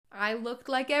I looked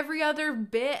like every other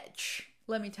bitch,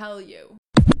 let me tell you.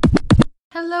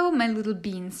 Hello, my little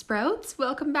bean sprouts.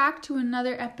 Welcome back to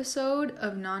another episode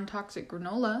of Non-Toxic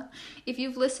Granola. If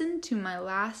you've listened to my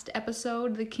last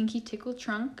episode, The Kinky Tickle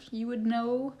Trunk, you would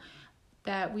know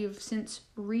that we have since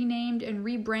renamed and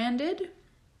rebranded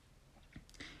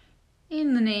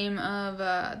in the name of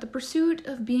the pursuit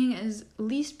of being as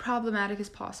least problematic as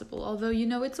possible. Although, you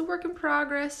know, it's a work in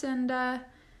progress, and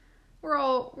we're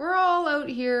all out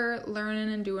here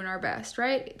learning and doing our best,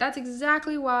 right? That's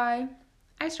exactly why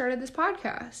I started this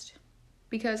podcast,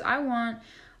 because I want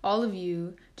all of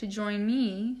you to join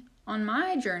me on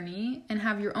my journey and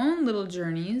have your own little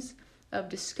journeys of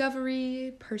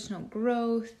discovery, personal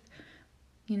growth.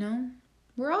 You know,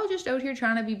 we're all just out here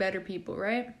trying to be better people,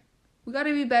 right? We got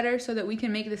to be better so that we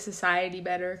can make the society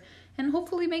better and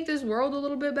hopefully make this world a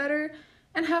little bit better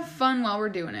and have fun while we're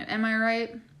doing it. Am I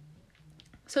right?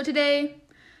 So today,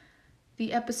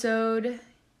 the episode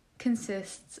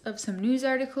consists of some news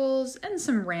articles and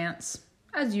some rants,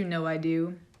 as you know I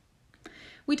do.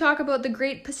 We talk about the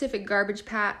Great Pacific Garbage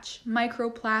Patch,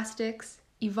 microplastics,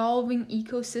 evolving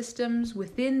ecosystems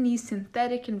within these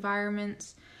synthetic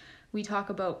environments. We talk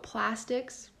about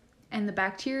plastics and the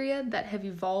bacteria that have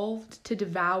evolved to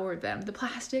devour them. The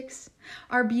plastics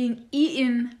are being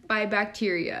eaten by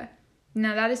bacteria.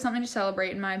 Now that is something to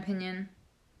celebrate, in my opinion.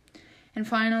 And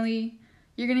finally,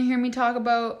 you're going to hear me talk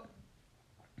about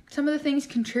some of the things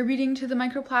contributing to the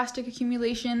microplastic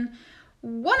accumulation,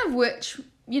 one of which,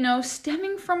 you know,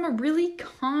 stemming from a really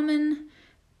common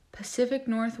Pacific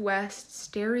Northwest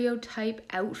stereotype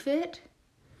outfit.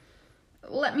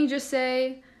 Let me just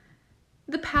say,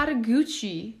 the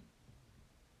patagucci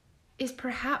is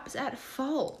perhaps at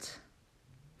fault.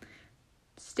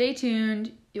 Stay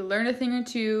tuned. You'll learn a thing or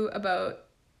two about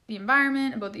the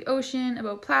environment, about the ocean,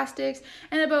 about plastics,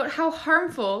 and about how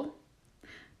harmful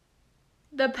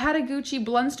the patagucci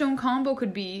Blundstone combo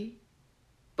could be,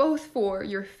 both for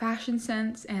your fashion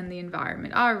sense and the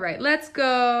environment. All right, let's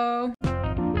go.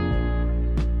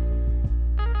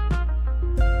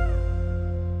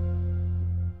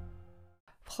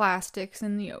 Plastics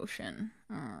in the ocean.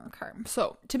 Okay,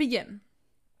 so to begin,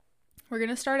 we're going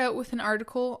to start out with an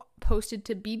article posted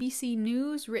to BBC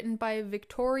News written by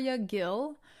Victoria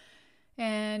Gill,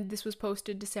 and this was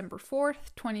posted December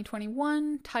 4th,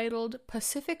 2021, titled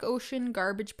Pacific Ocean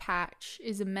Garbage Patch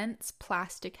is Immense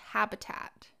Plastic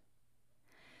Habitat.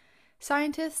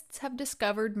 Scientists have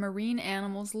discovered marine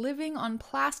animals living on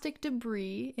plastic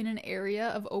debris in an area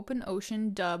of open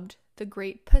ocean dubbed the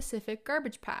Great Pacific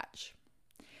Garbage Patch.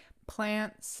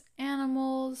 Plants,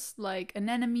 animals like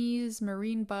anemones,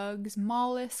 marine bugs,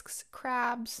 mollusks,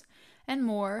 crabs, and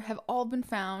more have all been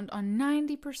found on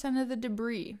 90% of the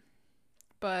debris.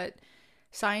 But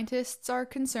scientists are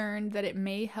concerned that it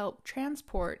may help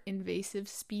transport invasive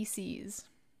species.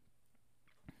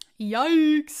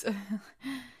 Yikes!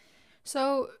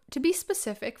 So, to be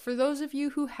specific, for those of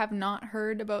you who have not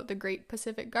heard about the Great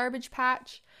Pacific Garbage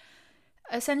Patch,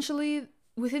 essentially,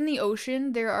 within the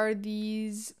ocean, there are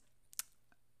these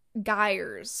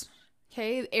gyres,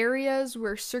 okay? Areas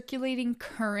where circulating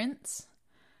currents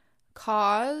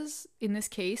cause, in this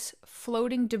case,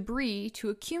 floating debris to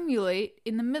accumulate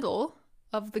in the middle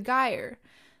of the gyre,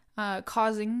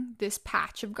 causing this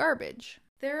patch of garbage.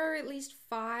 There are at least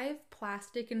 5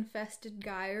 plastic-infested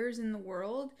gyres in the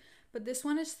world, but this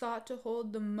one is thought to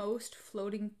hold the most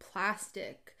floating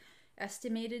plastic,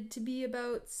 estimated to be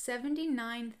about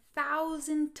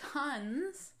 79,000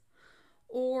 tons,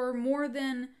 or more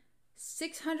than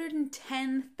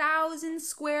 610,000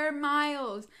 square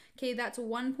miles. Okay, that's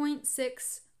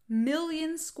 1.6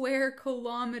 million square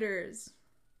kilometers.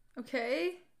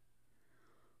 Okay?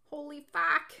 Holy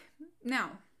fuck.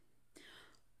 Now,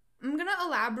 I'm gonna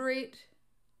elaborate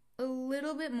a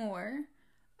little bit more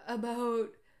about,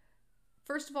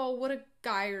 first of all, what a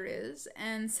gyre is,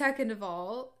 and second of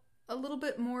all, a little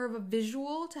bit more of a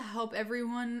visual to help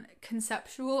everyone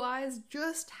conceptualize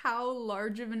just how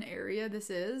large of an area this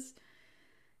is.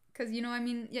 Because, you know, I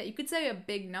mean, yeah, you could say a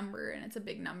big number, and it's a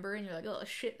big number, and you're like, oh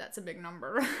shit, that's a big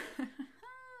number.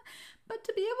 But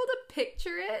to be able to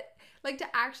picture it, like to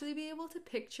actually be able to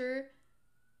picture,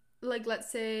 like,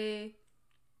 let's say,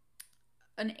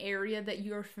 an area that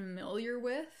you're familiar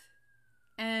with,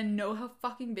 and know how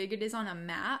fucking big it is on a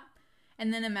map,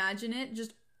 and then imagine it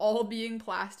just all being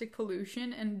plastic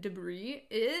pollution and debris,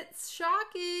 it's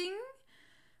shocking.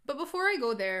 But before I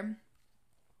go there,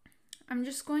 I'm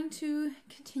just going to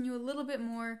continue a little bit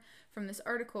more from this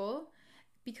article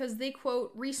because they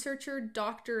quote researcher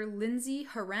Dr. Lindsay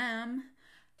Haram.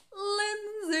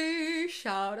 Lindsay,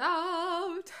 shout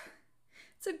out.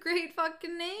 It's a great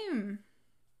fucking name.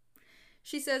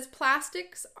 She says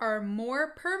plastics are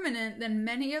more permanent than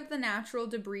many of the natural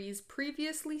debris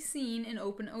previously seen in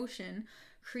open ocean,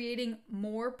 creating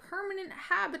more permanent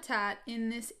habitat in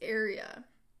this area.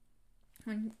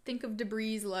 When you think of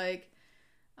debris like,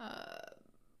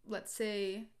 let's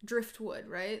say, driftwood,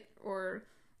 right? Or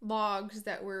logs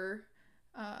that were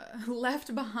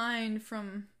left behind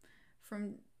from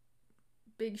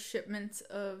big shipments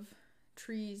of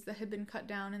trees that had been cut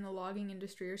down in the logging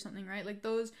industry or something, right? Like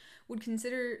those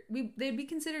they'd be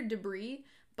considered debris,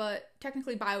 but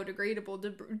technically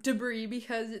biodegradable debris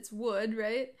because it's wood,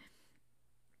 right?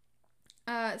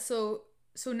 So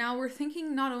now we're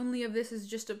thinking not only of this as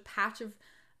just a patch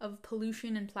of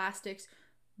pollution and plastics.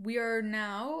 We are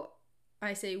now,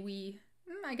 I say we,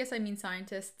 I guess I mean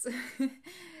scientists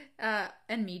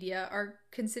and media are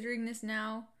considering this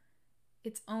now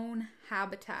its own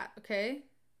habitat, okay?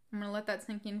 I'm going to let that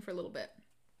sink in for a little bit.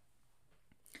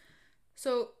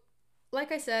 So, like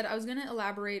I said, I was going to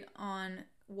elaborate on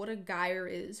what a gyre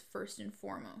is first and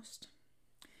foremost.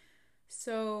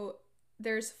 So,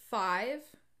 there's 5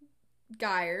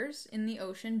 gyres in the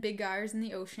ocean, big gyres in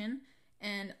the ocean,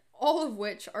 and all of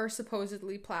which are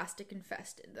supposedly plastic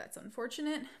infested. That's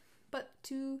unfortunate, but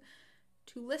to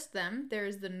list them,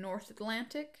 there's the North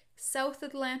Atlantic, South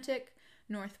Atlantic,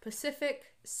 North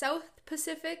Pacific, South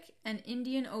Pacific, and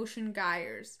Indian Ocean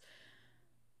gyres.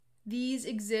 These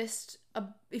exist,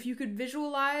 if you could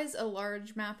visualize a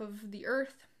large map of the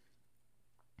Earth,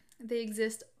 they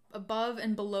exist above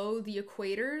and below the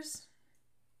equators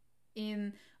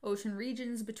in ocean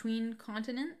regions between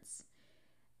continents.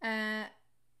 You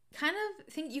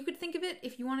could think of it,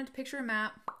 if you wanted to picture a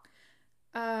map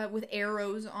with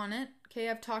arrows on it. Okay,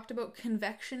 I've talked about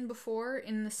convection before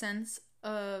in the sense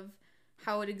of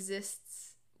how it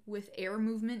exists with air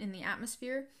movement in the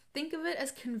atmosphere. Think of it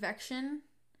as convection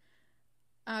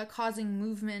causing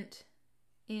movement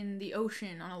in the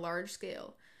ocean on a large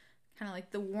scale. Kind of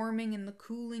like the warming and the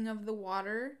cooling of the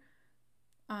water.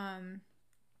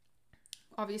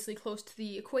 Obviously close to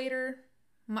the equator,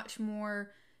 much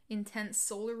more intense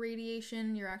solar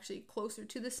radiation. You're actually closer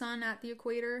to the sun at the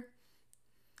equator.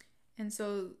 And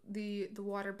so the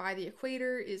water by the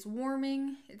equator is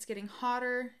warming, it's getting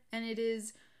hotter, and it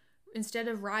is, instead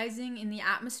of rising in the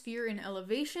atmosphere in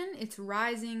elevation, it's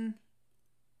rising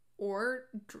or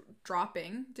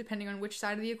dropping, depending on which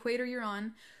side of the equator you're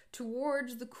on,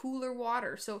 towards the cooler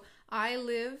water. So I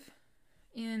live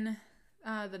in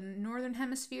the northern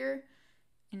hemisphere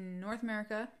in North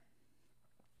America.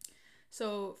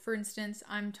 So, for instance,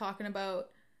 I'm talking about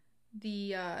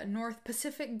the North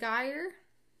Pacific gyre,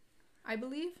 I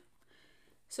believe.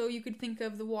 So you could think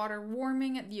of the water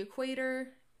warming at the equator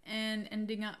and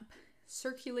ending up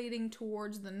circulating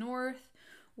towards the north,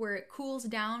 where it cools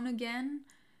down again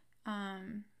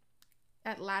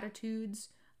at latitudes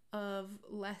of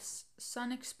less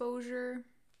sun exposure,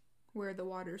 where the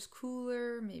water's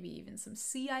cooler, maybe even some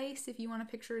sea ice if you want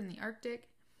to picture in the Arctic.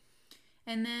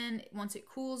 And then once it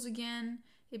cools again,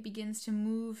 it begins to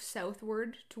move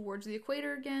southward towards the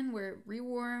equator again, where it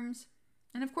rewarms.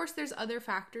 And of course, there's other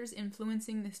factors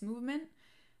influencing this movement,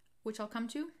 which I'll come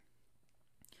to.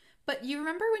 But you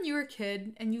remember when you were a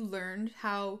kid and you learned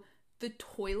how the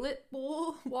toilet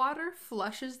bowl water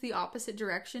flushes the opposite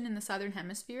direction in the southern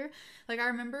hemisphere? Like, I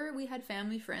remember we had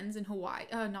family friends in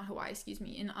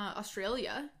in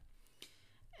Australia.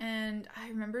 And I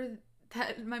remember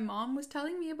that my mom was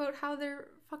telling me about how their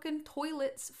fucking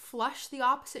toilets flush the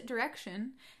opposite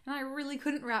direction. And I really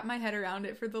couldn't wrap my head around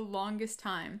it for the longest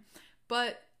time.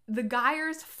 But the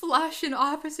gyres flush in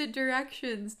opposite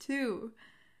directions too.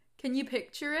 Can you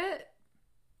picture it?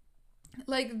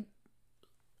 Like,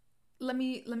 let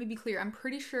me be clear. I'm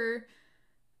pretty sure,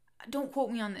 don't quote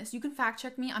me on this. You can fact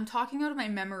check me. I'm talking out of my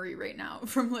memory right now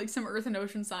from like some earth and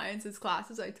ocean sciences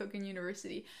classes I took in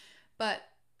university. But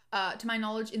to my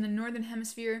knowledge, in the northern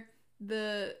hemisphere,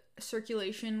 the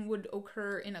circulation would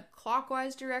occur in a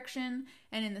clockwise direction,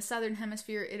 and in the southern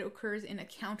hemisphere, it occurs in a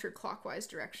counterclockwise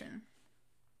direction.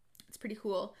 It's pretty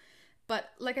cool.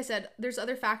 But like I said, there's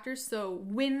other factors. So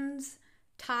winds,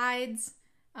 tides,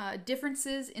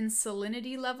 differences in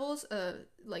salinity levels,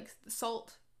 like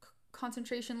salt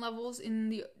concentration levels in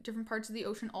the different parts of the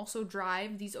ocean also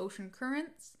drive these ocean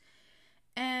currents.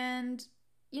 And,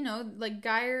 you know, like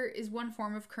gyre is one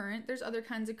form of current. There's other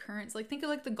kinds of currents. Like, think of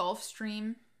like the Gulf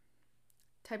Stream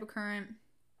type of current.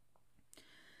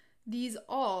 These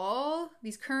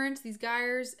currents, these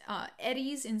gyres,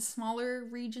 eddies in smaller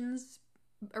regions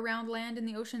around land in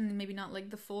the ocean, maybe not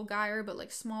like the full gyre, but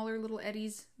like smaller little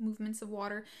eddies, movements of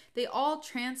water. They all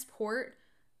transport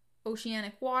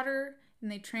oceanic water,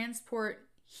 and they transport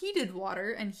heated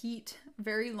water and heat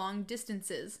very long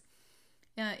distances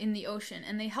in the ocean,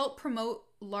 and they help promote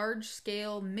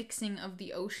large-scale mixing of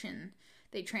the ocean.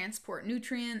 They transport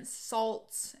nutrients,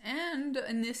 salts, and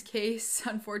in this case,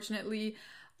 unfortunately,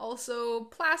 also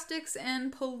plastics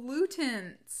and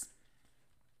pollutants.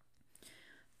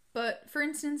 But for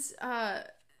instance,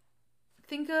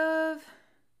 think of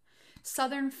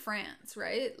southern France,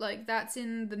 right? Like that's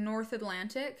in the North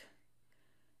Atlantic.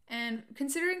 And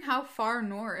considering how far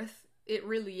north it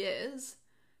really is,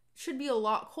 it should be a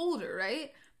lot colder,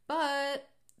 right? But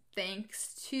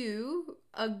thanks to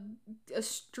a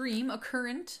stream, a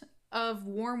current of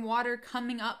warm water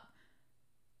coming up.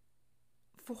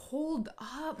 Hold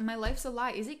up, my life's a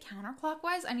lie. Is it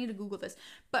counterclockwise? I need to Google this.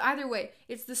 But either way,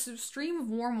 it's the stream of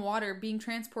warm water being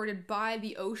transported by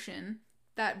the ocean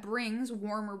that brings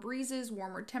warmer breezes,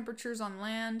 warmer temperatures on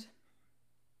land.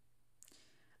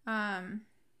 And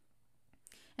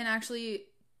actually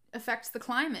affects the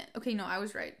climate. Okay, no, I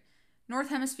was right. North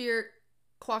hemisphere,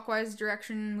 clockwise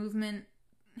direction movement.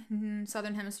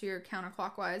 Southern hemisphere,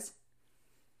 counterclockwise.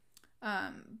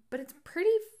 But it's pretty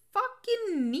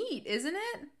fucking neat, isn't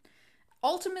it?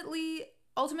 Ultimately,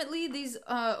 these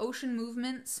ocean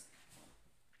movements,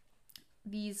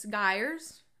 these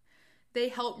gyres, they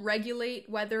help regulate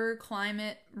weather,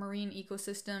 climate, marine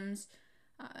ecosystems.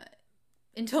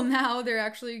 Until now, they're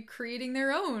actually creating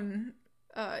their own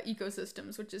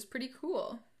ecosystems, which is pretty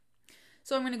cool.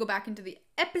 So I'm going to go back into the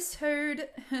episode,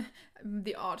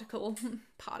 the article,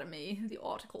 pardon me, the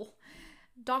article.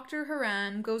 Dr.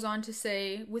 Haran goes on to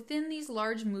say, within these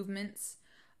large movements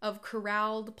of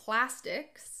corralled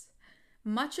plastics,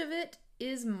 much of it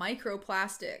is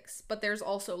microplastics, but there's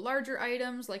also larger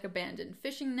items like abandoned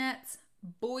fishing nets,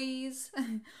 buoys,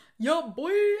 yo boy,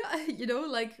 you know,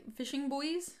 like fishing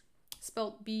buoys,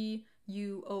 spelt B-U-O-Y-S,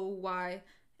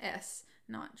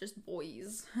 not just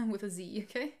boys with a Z,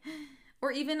 okay?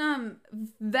 Or even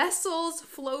vessels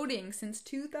floating since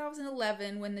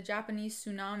 2011 when the Japanese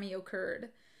tsunami occurred,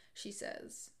 she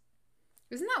says.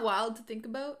 Isn't that wild to think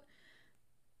about?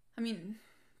 I mean,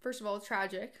 first of all, it's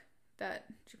tragic that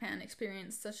Japan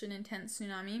experienced such an intense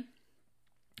tsunami.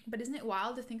 But isn't it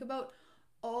wild to think about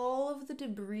all of the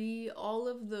debris, all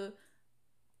of the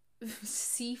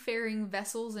seafaring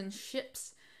vessels and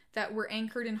ships that were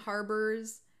anchored in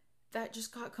harbors that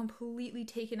just got completely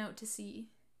taken out to sea?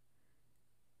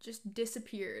 Just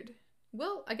disappeared.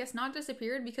 Well, I guess not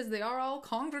disappeared because they are all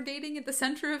congregating at the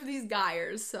center of these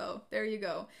gyres. So there you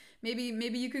go. Maybe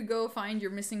you could go find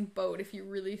your missing boat if you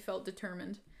really felt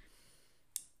determined.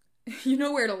 You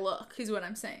know where to look, is what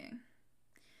I'm saying.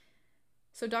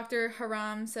 So Dr.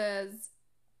 Haram says,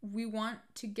 we want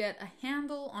to get a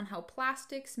handle on how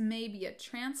plastics may be a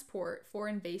transport for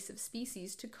invasive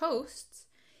species to coasts,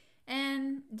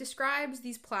 and describes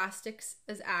these plastics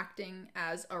as acting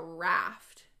as a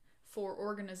raft for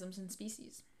organisms and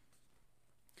species.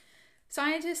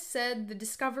 Scientists said the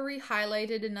discovery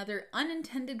highlighted another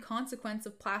unintended consequence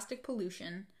of plastic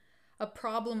pollution, a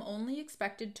problem only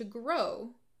expected to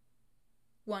grow.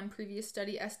 One previous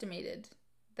study estimated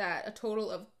that a total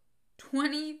of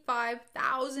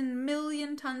 25,000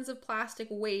 million tons of plastic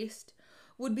waste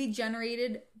would be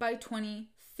generated by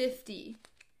 2050.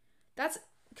 That's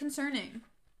concerning.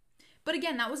 But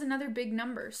again, that was another big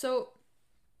number. So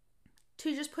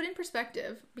to just put in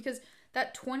perspective, because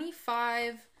that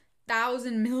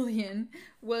 25,000 million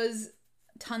was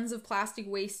tons of plastic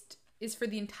waste is for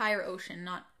the entire ocean,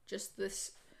 not just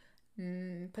this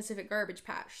Pacific garbage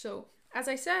patch. So as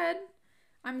I said,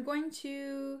 I'm going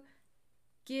to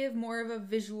give more of a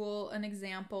visual, an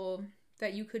example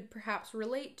that you could perhaps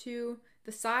relate to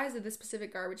the size of this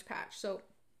Pacific garbage patch. So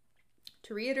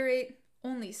to reiterate,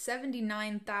 only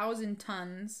 79,000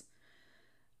 tons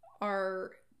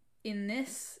are in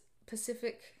this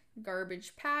Pacific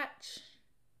garbage patch.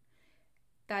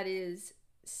 That is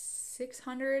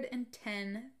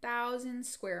 610,000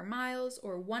 square miles,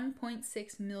 or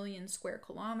 1.6 million square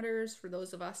kilometers for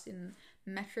those of us in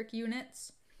metric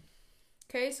units.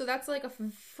 Okay, so that's like a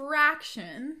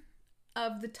fraction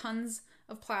of the tons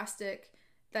of plastic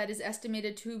that is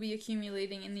estimated to be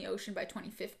accumulating in the ocean by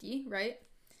 2050, right?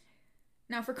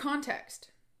 Now, for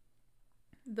context,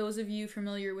 those of you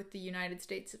familiar with the United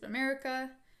States of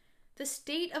America, the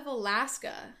state of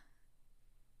Alaska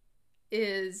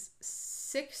is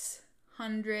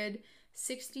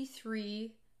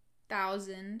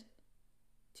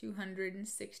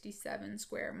 663,267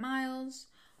 square miles,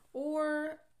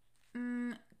 or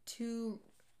to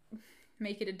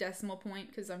make it a decimal point,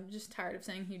 because I'm just tired of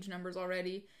saying huge numbers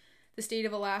already, the state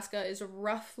of Alaska is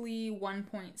roughly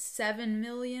 1.7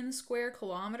 million square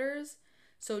kilometers,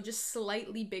 so just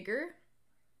slightly bigger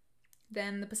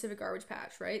than the Pacific Garbage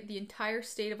Patch, right? The entire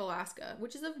state of Alaska,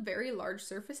 which is a very large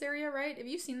surface area, right? Have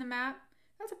you seen the map?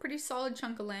 That's a pretty solid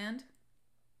chunk of land.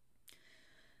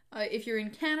 If you're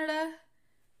in Canada,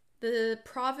 the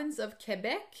province of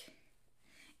Quebec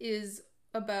is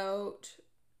about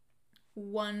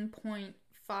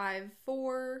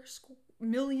 1.54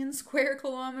 million square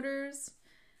kilometers.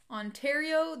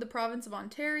 Ontario, the province of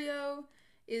Ontario,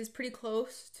 is pretty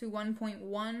close to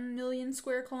 1.1 million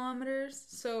square kilometers.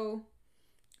 So,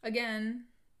 again,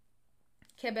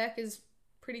 Quebec is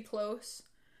pretty close.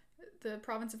 The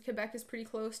province of Quebec is pretty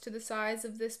close to the size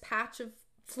of this patch of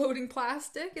floating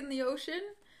plastic in the ocean,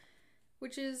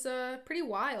 which is pretty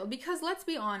wild. Because let's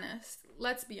be honest,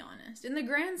 in the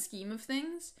grand scheme of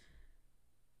things,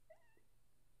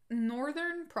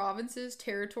 northern provinces,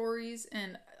 territories,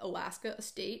 and Alaska, a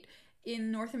state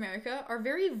in North America, are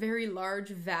very, very large,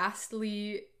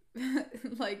 vastly,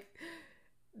 like,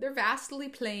 they're vastly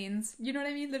plains. You know what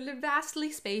I mean? They're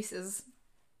vastly spaces.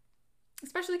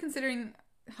 Especially considering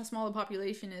how small the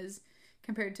population is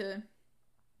compared to,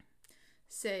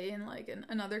 say, in, like,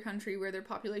 another country where their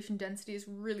population density is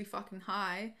really fucking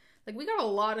high. Like, we got a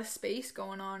lot of space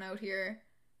going on out here.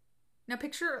 Now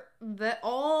picture that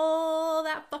all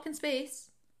that fucking space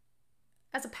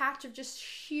as a patch of just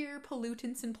sheer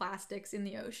pollutants and plastics in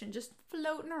the ocean, just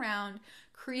floating around,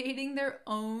 creating their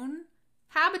own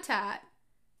habitat.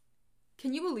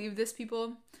 Can you believe this,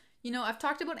 people? You know, I've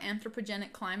talked about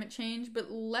anthropogenic climate change,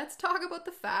 but let's talk about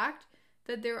the fact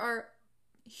that there are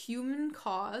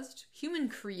human-caused,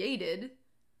 human-created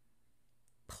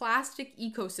plastic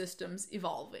ecosystems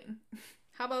evolving.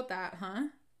 How about that, huh?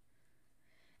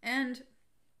 And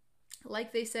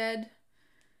like they said,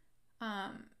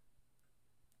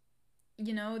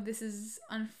 you know, this is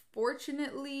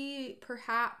unfortunately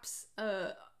perhaps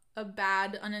a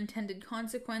bad unintended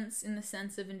consequence in the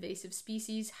sense of invasive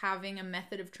species having a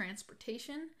method of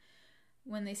transportation.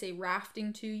 When they say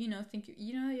rafting too, you know,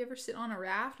 you ever sit on a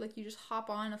raft? Like you just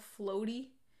hop on a floaty?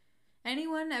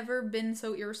 Anyone ever been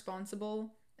so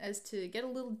irresponsible as to get a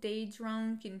little day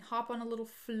drunk and hop on a little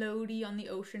floaty on the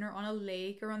ocean or on a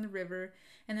lake or on the river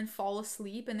and then fall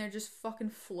asleep and they're just fucking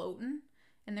floating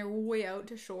and they're way out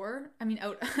to shore? I mean,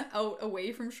 out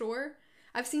away from shore.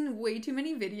 I've seen way too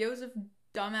many videos of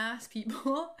dumbass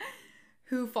people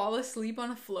who fall asleep on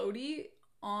a floaty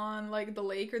on like the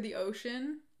lake or the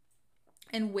ocean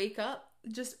and wake up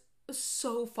just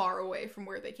so far away from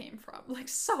where they came from, like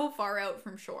so far out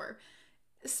from shore.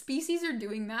 Species are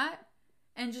doing that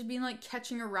and just being like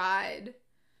catching a ride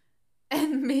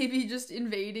and maybe just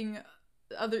invading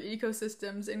other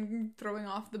ecosystems and throwing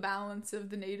off the balance of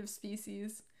the native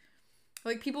species.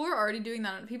 Like, people are already doing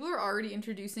that. People are already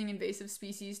introducing invasive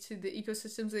species to the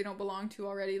ecosystems they don't belong to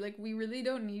already. Like, we really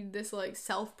don't need this, like,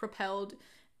 self-propelled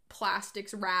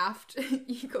plastics raft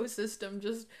ecosystem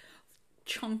just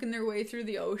chunking their way through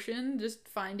the ocean, just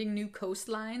finding new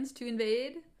coastlines to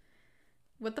invade.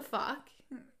 What the fuck?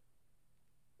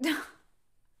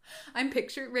 I'm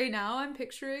picturing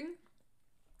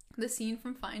the scene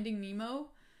from Finding Nemo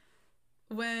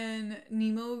when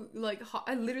Nemo, like,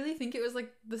 I literally think it was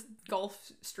like this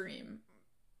Gulf Stream.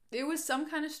 It was some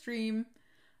kind of stream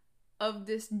of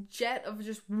this jet of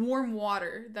just warm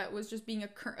water that was just being a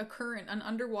current, an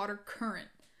underwater current,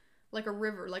 like a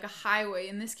river, like a highway.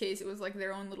 In this case, it was like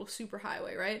their own little super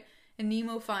highway, right? And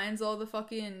Nemo finds all the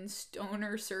fucking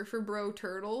stoner surfer bro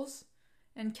turtles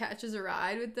and catches a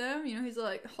ride with them. You know, he's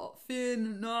like, hot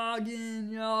fin,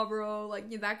 noggin, yeah, bro. Like,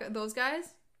 those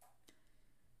guys.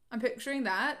 I'm picturing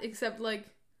that, except, like,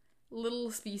 little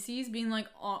species being, like,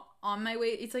 on my way.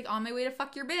 It's, like, on my way to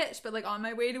fuck your bitch, but, like, on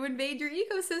my way to invade your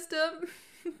ecosystem.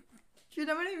 You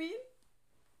know what I mean?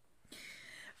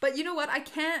 But you know what? I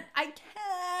can't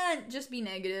just be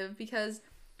negative because,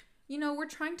 you know, we're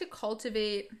trying to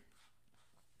cultivate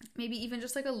maybe even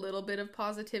just like a little bit of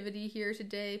positivity here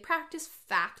today. Practice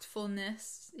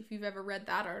factfulness, if you've ever read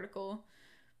that article.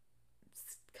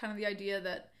 It's kind of the idea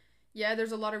that, yeah,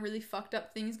 there's a lot of really fucked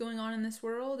up things going on in this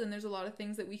world, and there's a lot of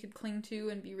things that we could cling to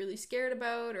and be really scared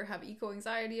about or have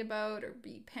eco-anxiety about or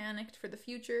be panicked for the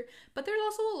future. But there's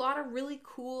also a lot of really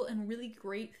cool and really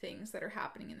great things that are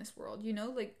happening in this world, you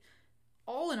know? Like,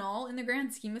 all in all, in the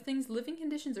grand scheme of things, living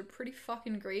conditions are pretty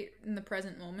fucking great in the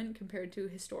present moment compared to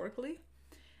historically.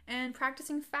 And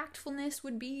practicing factfulness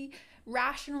would be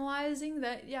rationalizing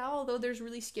that, yeah, although there's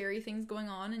really scary things going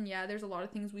on, and yeah, there's a lot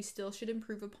of things we still should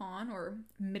improve upon or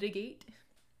mitigate,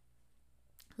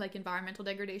 like environmental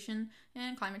degradation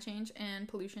and climate change and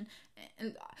pollution.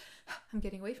 And I'm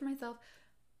getting away from myself.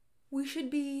 We should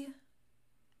be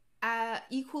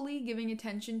equally giving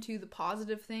attention to the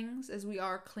positive things as we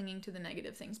are clinging to the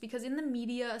negative things. Because in the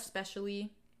media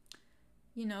especially,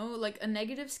 you know, like a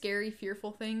negative, scary,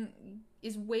 fearful thing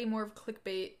is way more of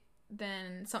clickbait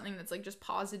than something that's like just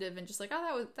positive and just like,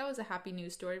 oh, that was a happy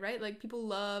news story, right? Like people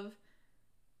love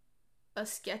a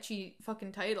sketchy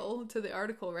fucking title to the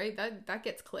article, right? That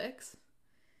gets clicks.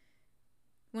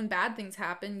 When bad things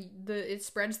happen, it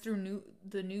spreads through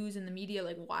the news and the media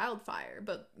like wildfire.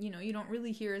 But, you know, you don't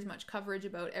really hear as much coverage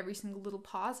about every single little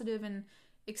positive and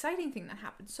exciting thing that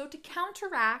happens. So to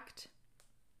counteract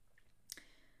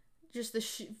just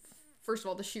first of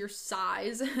all, the sheer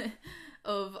size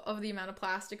of the amount of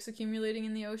plastics accumulating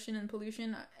in the ocean and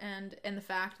pollution, and the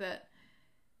fact that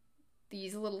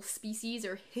these little species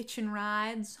are hitching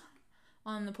rides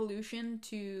on the pollution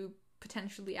to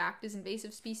potentially act as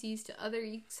invasive species to other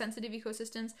sensitive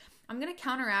ecosystems, I'm going to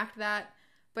counteract that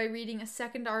by reading a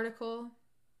second article.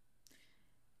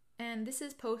 And this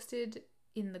is posted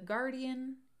in The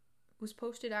Guardian. It was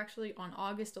posted actually on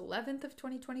August 11th of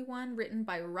 2021, written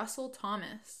by Russell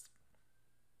Thomas.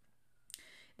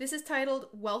 This is titled,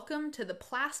 "Welcome to the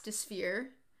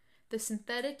Plastisphere, the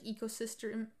synthetic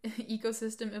ecosystem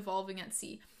evolving at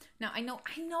sea." Now, I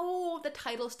know the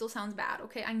title still sounds bad,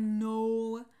 okay? I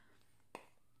know.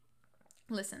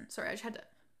 Listen, sorry, I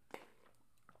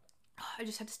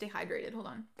just had to stay hydrated. Hold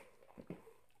on.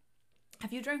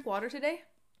 Have you drank water today?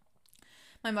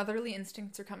 My motherly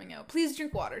instincts are coming out. Please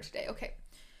drink water today. Okay.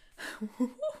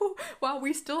 While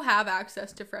we still have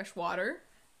access to fresh water,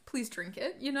 please drink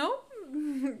it, you know?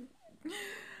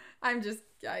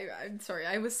 I'm sorry,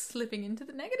 I was slipping into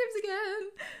the negatives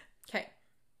again. Okay.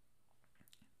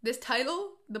 This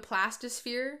title, "The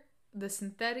Plastisphere, the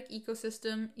synthetic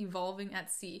ecosystem evolving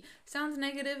at sea," sounds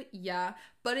negative, yeah,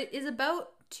 but it is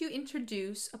about to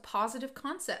introduce a positive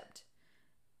concept.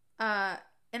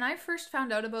 And I first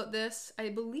found out about this, I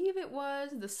believe it was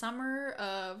the summer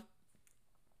of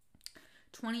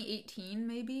 2018,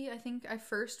 maybe. I think I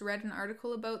first read an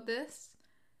article about this,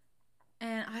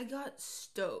 and I got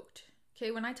stoked.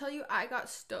 Okay, when I tell you I got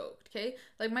stoked, okay?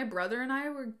 Like, my brother and I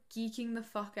were geeking the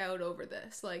fuck out over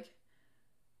this. Like,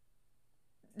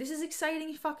 this is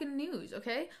exciting fucking news,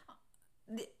 okay?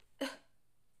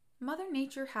 Mother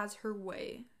Nature has her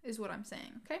way, is what I'm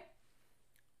saying, okay?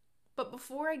 But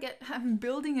before I'm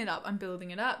building it up.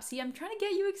 See, I'm trying to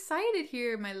get you excited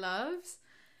here, my loves.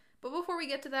 But before we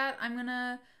get to that, I'm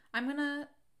gonna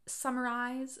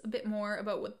summarize a bit more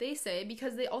about what they say,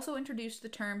 because they also introduced the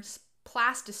term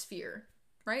plastisphere,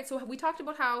 right? So we talked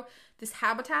about how this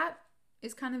habitat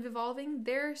is kind of evolving.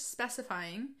 They're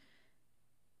specifying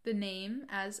the name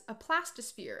as a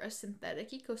plastisphere, a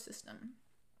synthetic ecosystem.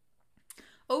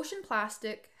 Ocean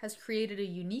plastic has created a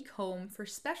unique home for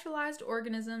specialized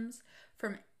organisms,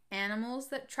 from animals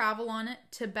that travel on it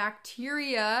to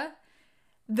bacteria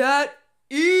that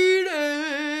eat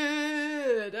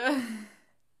it.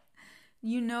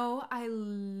 You know, I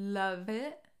love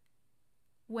it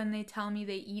when they tell me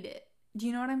they eat it. Do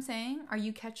you know what I'm saying? Are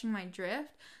you catching my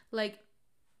drift? Like,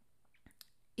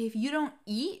 if you're not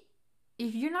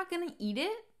gonna eat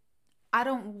it, I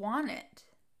don't want it.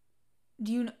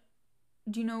 Do you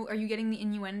know, are you getting the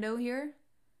innuendo here?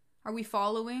 Are we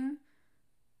following?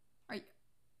 Are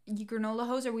you granola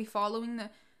hose? Are we following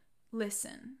the...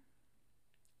 Listen.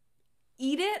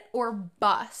 Eat it or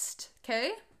bust,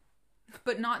 okay?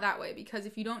 But not that way, because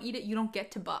if you don't eat it, you don't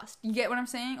get to bust. You get what I'm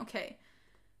saying? Okay.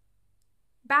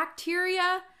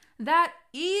 Bacteria that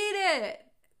eat it.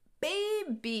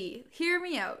 Baby, hear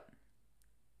me out.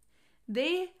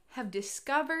 They have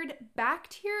discovered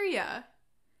bacteria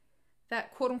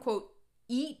that, quote unquote,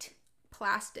 eat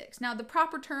plastics. Now, the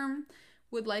proper term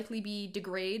would likely be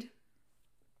degrade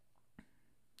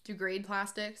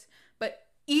plastics, but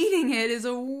eating it is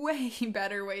a way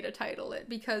better way to title it,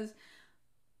 because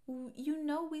you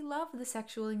know we love the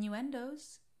sexual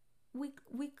innuendos. We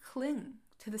cling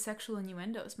to the sexual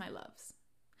innuendos, my loves.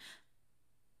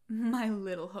 My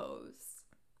little hoes.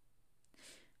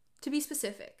 To be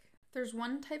specific, there's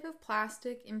one type of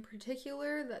plastic in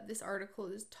particular that this article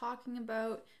is talking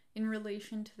about in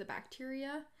relation to the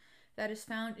bacteria that is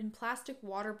found in plastic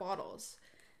water bottles.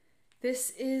 This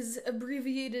is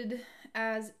abbreviated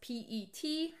as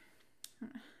PET,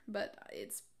 but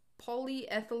it's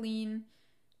polyethylene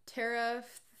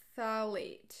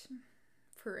terephthalate,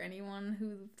 for anyone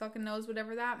who fucking knows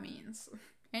whatever that means.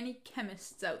 Any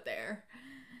chemists out there.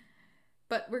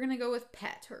 But we're gonna go with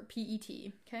PET, or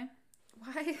PET, okay?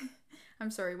 Why?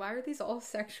 I'm sorry, why are these all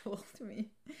sexual to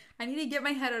me? I need to get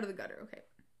my head out of the gutter, okay?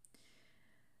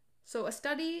 So a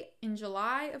study in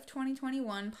July of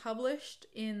 2021 published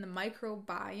in the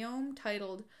Microbiome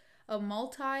titled a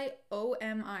multi-OMIC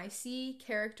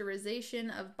characterization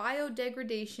of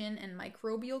biodegradation and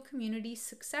microbial community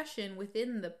succession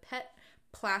within the pet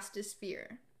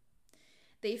plastisphere.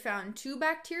 They found 2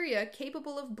 bacteria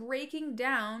capable of breaking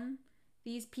down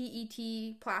these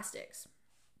PET plastics.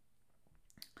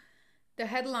 The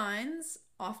headlines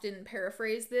often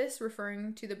paraphrase this,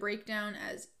 referring to the breakdown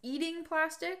as eating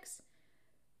plastics,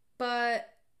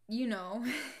 but you know,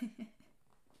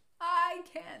 I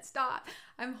can't stop.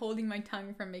 I'm holding my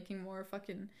tongue from making more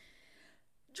fucking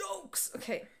jokes.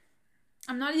 Okay,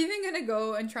 I'm not even gonna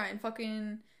go and try and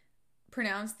fucking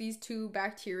pronounce these 2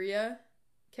 bacteria,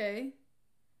 okay?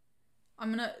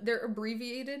 They're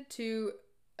abbreviated to,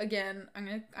 again,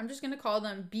 I'm just gonna call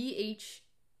them BHET1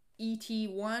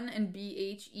 and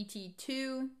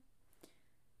BHET2.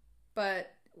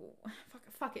 But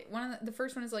fuck it. The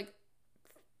first one is like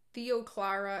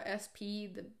Theoclara SP,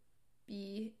 the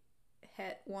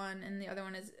BHET1, and the other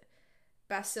one is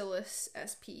Bacillus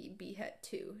SP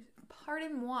BHET2.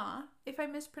 Pardon moi if I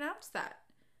mispronounce that.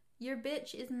 Your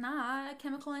bitch is not a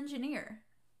chemical engineer.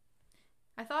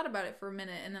 I thought about it for a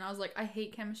minute and then I was like, I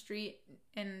hate chemistry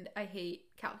and I hate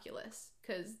calculus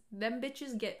because them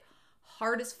bitches get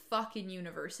hard as fuck in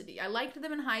university. I liked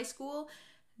them in high school,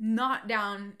 not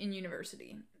down in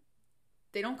university.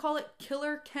 They don't call it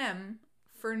killer chem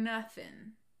for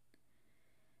nothing.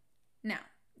 Now,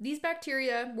 these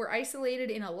bacteria were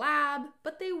isolated in a lab,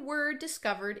 but they were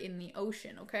discovered in the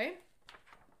ocean, okay?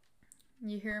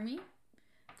 You hear me?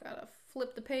 Gotta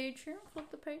flip the page here.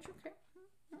 Flip the page, okay.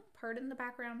 Pardon the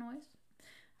background noise.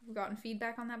 I've gotten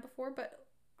feedback on that before, but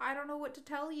I don't know what to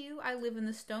tell you. I live in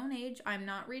the Stone Age. I'm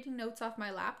not reading notes off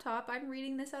my laptop. I'm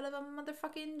reading this out of a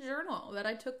motherfucking journal that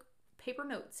I took paper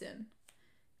notes in.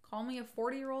 Call me a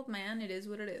 40-year-old man. It is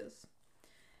what it is.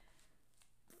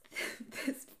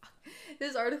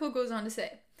 This article goes on to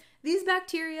say, these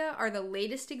bacteria are the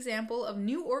latest example of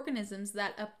new organisms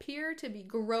that appear to be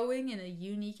growing in a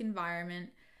unique environment,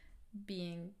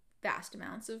 being vast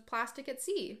amounts of plastic at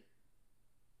sea.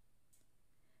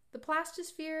 The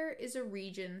plastisphere is a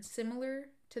region similar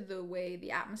to the way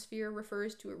the atmosphere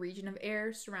refers to a region of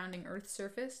air surrounding Earth's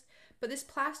surface, but this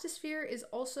plastisphere is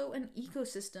also an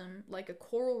ecosystem like a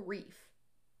coral reef,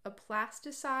 a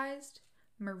plasticized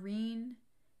marine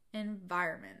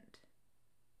environment.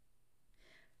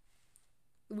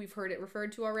 We've heard it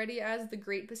referred to already as the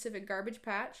Great Pacific Garbage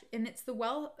Patch, and it's the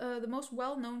most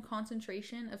well-known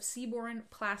concentration of seaborne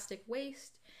plastic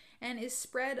waste, and is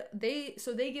spread. They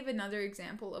give another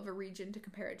example of a region to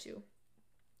compare it to.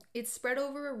 It's spread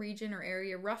over a region or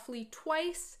area roughly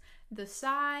twice the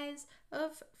size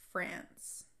of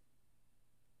France.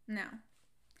 Now,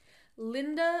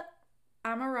 Linda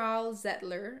Amaral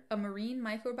Zettler, a marine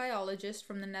microbiologist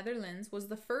from the Netherlands, was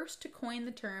the first to coin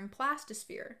the term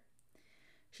plastisphere.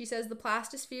 She says the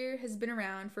plastisphere has been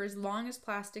around for as long as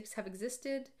plastics have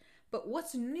existed, but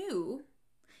what's new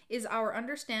is our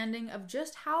understanding of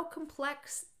just how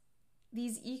complex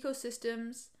these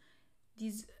ecosystems,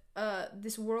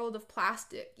 this world of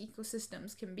plastic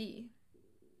ecosystems can be.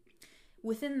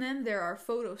 Within them, there are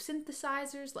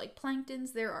photosynthesizers like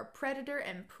planktons, there are predator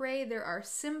and prey, there are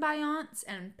symbionts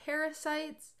and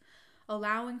parasites,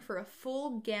 allowing for a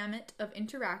full gamut of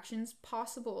interactions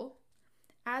possible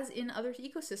as in other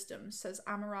ecosystems, says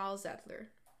Amaral Zettler.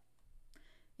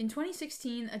 In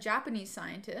 2016, a Japanese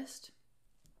scientist,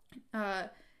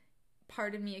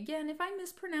 pardon me again if I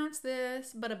mispronounce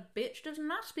this, but a bitch does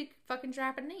not speak fucking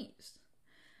Japanese.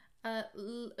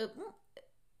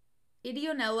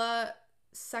 Idionella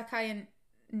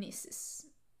sakaiensis.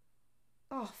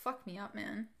 Oh, fuck me up,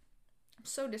 man. I'm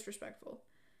so disrespectful.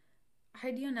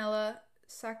 Idionella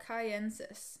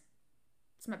sakaiensis.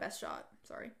 It's my best shot.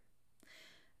 Sorry.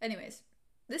 Anyways,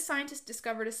 this scientist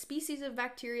discovered a species of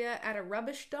bacteria at a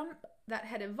rubbish dump that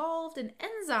had evolved an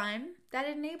enzyme that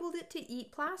enabled it to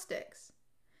eat plastics.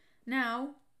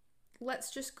 Now,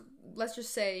 let's just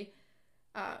say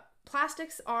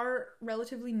plastics are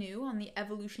relatively new on the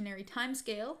evolutionary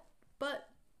timescale, but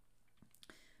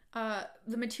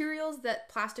the materials that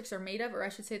plastics are made of, or I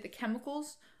should say the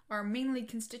chemicals, are mainly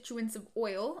constituents of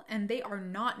oil, and they are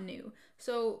not new.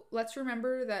 So let's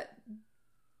remember that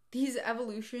these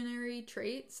evolutionary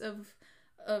traits of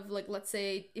like, let's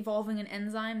say, evolving an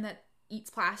enzyme that eats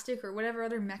plastic or whatever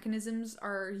other mechanisms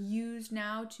are used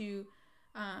now to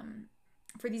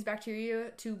for these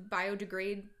bacteria to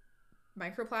biodegrade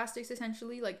microplastics,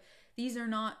 essentially. Like, these are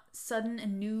not sudden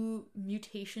and new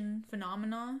mutation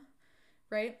phenomena,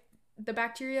 right? The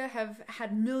bacteria have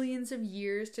had millions of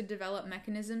years to develop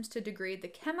mechanisms to degrade the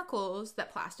chemicals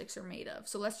that plastics are made of.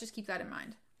 So let's just keep that in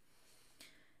mind.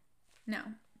 Now,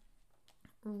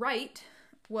 Wright,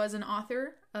 was an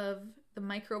author of the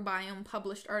microbiome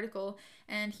published article,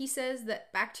 and he says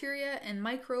that bacteria and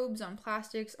microbes on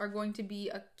plastics are going to be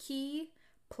a key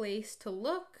place to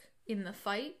look in the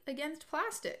fight against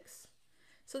plastics.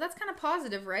 So that's kind of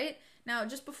positive, right? Now,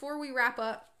 just before we wrap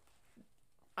up,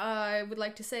 I would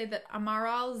like to say that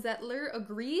Amaral Zettler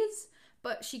agrees,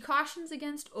 but she cautions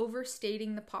against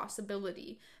overstating the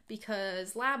possibility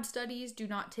because lab studies do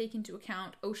not take into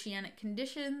account oceanic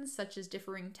conditions such as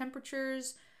differing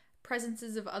temperatures,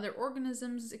 presences of other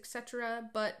organisms, etc.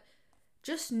 But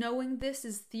just knowing this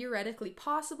is theoretically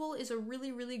possible is a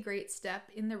really, really great step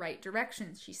in the right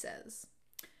direction, she says.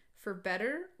 For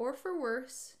better or for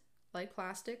worse, like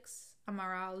plastics,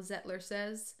 Amaral Zettler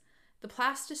says, the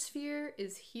plastisphere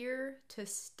is here to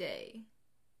stay.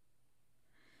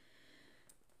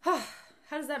 How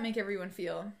does that make everyone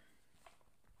feel?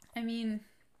 I mean,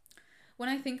 when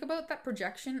I think about that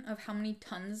projection of how many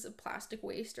tons of plastic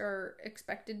waste are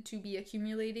expected to be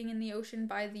accumulating in the ocean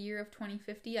by the year of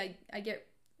 2050, I get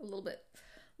a little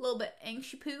bit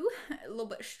anxious-poo, a little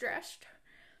bit stressed.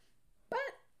 But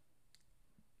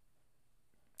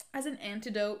as an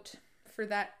antidote for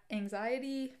that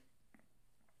anxiety,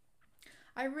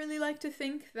 I really like to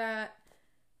think that,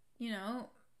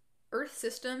 Earth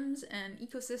systems and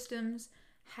ecosystems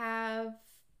have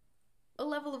a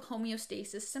level of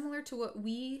homeostasis similar to what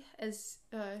we as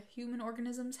human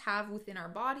organisms have within our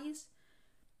bodies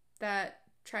that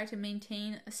try to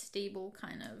maintain a stable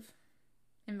kind of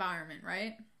environment,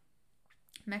 right?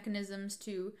 Mechanisms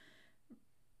to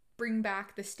bring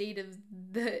back the state of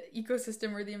the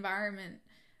ecosystem or the environment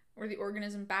or the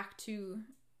organism back to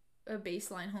a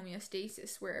baseline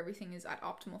homeostasis where everything is at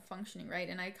optimal functioning, right?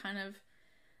 And I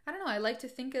like to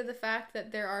think of the fact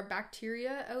that there are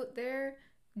bacteria out there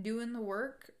doing the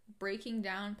work, breaking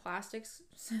down plastics,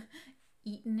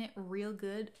 eating it real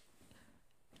good,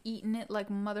 eating it like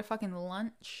motherfucking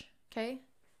lunch, okay?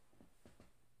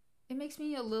 It makes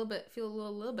me feel a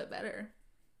little bit better,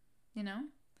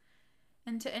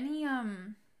 And to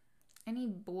any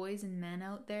boys and men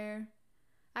out there,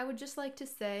 I would just like to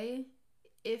say,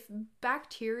 if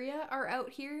bacteria are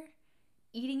out here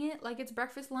eating it like it's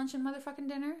breakfast, lunch, and motherfucking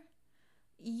dinner,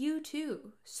 you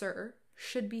too, sir,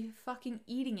 should be fucking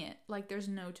eating it like there's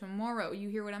no tomorrow. You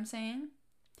hear what I'm saying?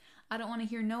 I don't want to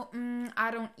hear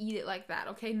I don't eat it like that,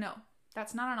 okay? No,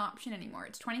 that's not an option anymore.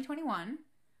 It's 2021.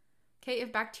 Okay,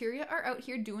 if bacteria are out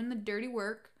here doing the dirty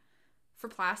work for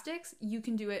plastics, you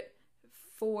can do it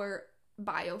for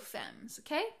biofems,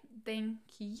 okay? Thank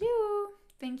you.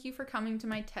 Thank you for coming to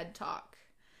my TED Talk.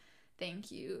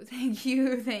 Thank you.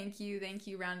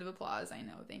 Round of applause. I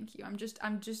know. Thank you.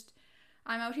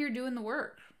 I'm out here doing the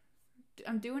work.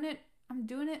 I'm doing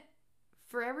it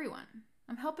for everyone.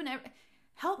 I'm helping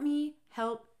help me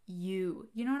help you.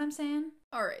 You know what I'm saying?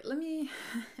 All right, let me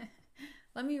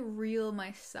reel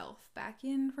myself back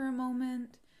in for a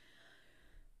moment.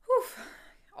 Whew.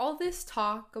 All this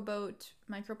talk about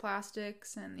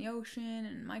microplastics and the ocean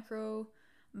and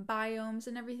microbiomes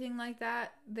and everything like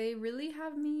that, they really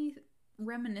have me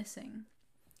reminiscing.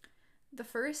 The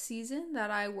first season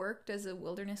that I worked as a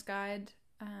wilderness guide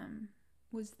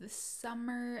was the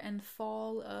summer and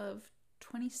fall of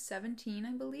 2017,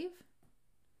 I believe.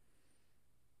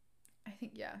 I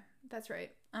think, yeah, that's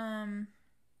right.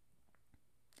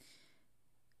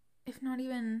 If not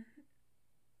even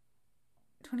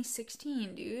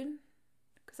 2016, dude.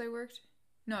 Because it was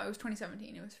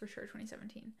 2017. It was for sure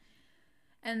 2017.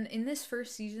 And in this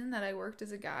first season that I worked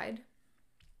as a guide,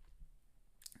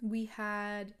 we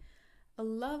had a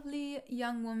lovely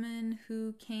young woman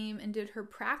who came and did her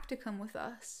practicum with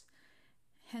us.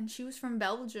 And she was from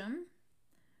Belgium.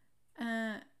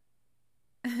 Her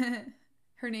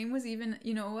name was even,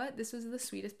 you know what? This was the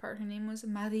sweetest part. Her name was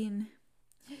Marine.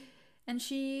 And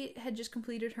she had just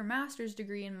completed her master's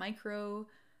degree in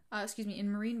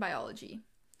in marine biology.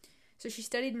 So she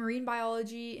studied marine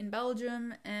biology in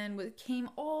Belgium and came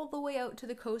all the way out to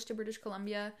the coast of British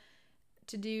Columbia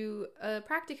to do a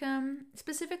practicum.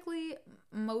 Specifically,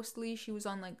 mostly she was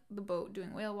on the boat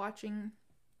doing whale watching,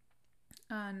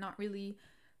 not really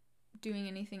doing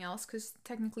anything else because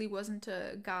technically wasn't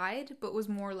a guide, but was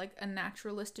more like a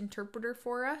naturalist interpreter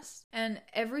for us. And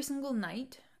every single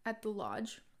night at the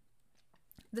lodge,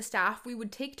 the staff, we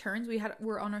would take turns.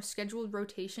 We're on our scheduled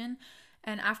rotation,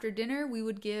 and after dinner we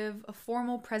would give a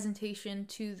formal presentation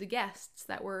to the guests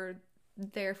that were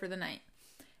there for the night.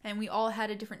 And we all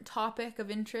had a different topic of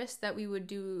interest that we would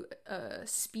do a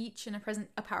speech and a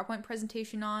PowerPoint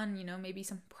presentation on. Maybe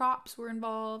some props were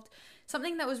involved.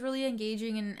 Something that was really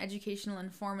engaging and educational,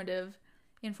 informative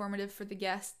for the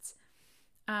guests.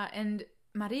 And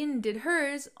Marine did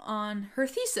hers on her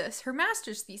thesis, her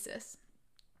master's thesis,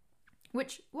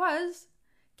 which was,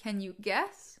 can you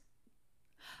guess?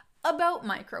 About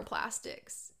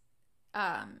microplastics.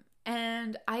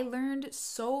 And I learned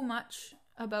so much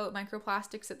about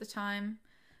microplastics at the time.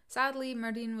 Sadly,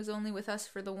 Marine was only with us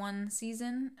for the one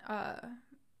season,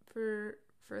 for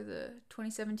the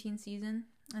 2017 season,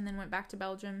 and then went back to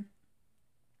Belgium.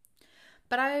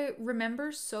 But I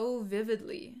remember so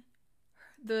vividly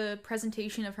the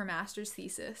presentation of her master's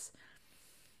thesis,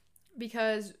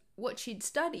 because what she'd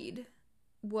studied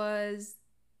was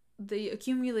the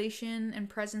accumulation and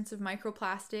presence of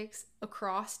microplastics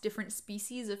across different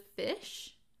species of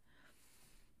fish,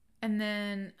 and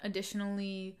then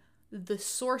additionally the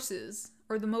sources,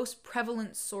 or the most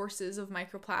prevalent sources of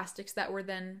microplastics that were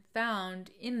then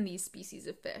found in these species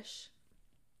of fish.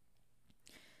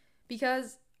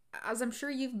 Because, as I'm sure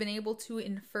you've been able to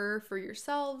infer for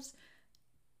yourselves,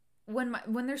 when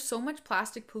there's so much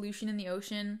plastic pollution in the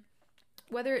ocean,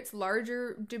 whether it's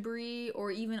larger debris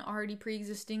or even already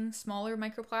pre-existing smaller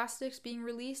microplastics being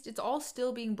released, it's all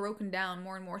still being broken down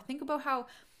more and more. Think about how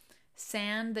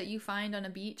sand that you find on a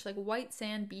beach, like white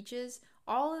sand beaches,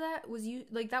 all of that was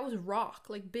that was rock,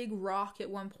 like big rock at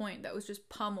one point that was just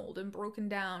pummeled and broken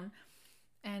down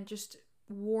and just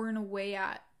worn away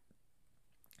at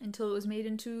until it was made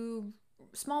into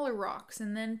smaller rocks,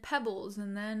 and then pebbles,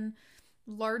 and then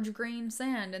large grain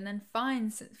sand, and then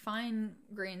fine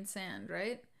grain sand,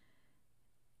 right?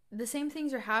 The same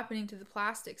things are happening to the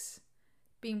plastics,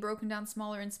 being broken down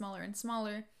smaller and smaller and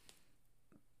smaller.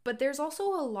 But there's also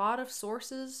a lot of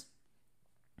sources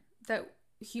that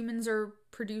humans are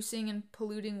producing and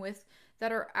polluting with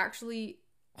that are actually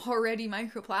already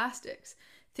microplastics.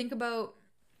 Think about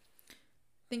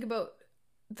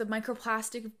the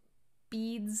microplastic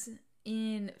beads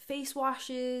in face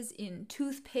washes, in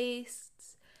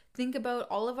toothpastes. Think about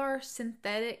all of our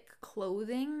synthetic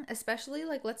clothing, especially,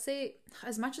 like, let's say,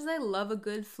 as much as I love a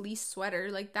good fleece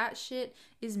sweater, like, that shit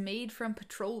is made from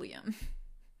petroleum,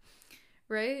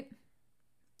 right?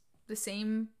 The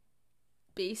same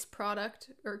base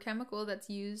product or chemical that's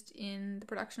used in the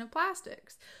production of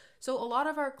plastics. So a lot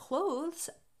of our clothes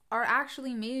are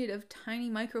actually made of tiny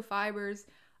microfibers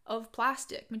of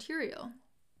plastic material.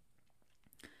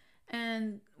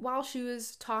 And while she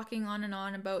was talking on and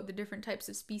on about the different types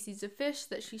of species of fish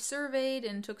that she surveyed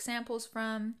and took samples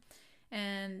from,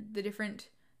 and the different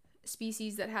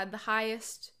species that had the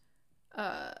highest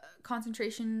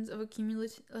concentrations of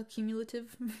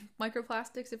accumulative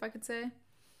microplastics, if I could say,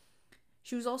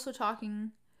 she was also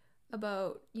talking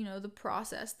about, the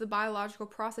process, the biological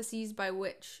processes by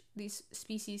which these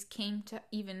species came to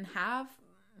even have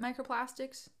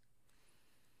microplastics.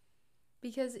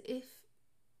 Because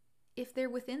if they're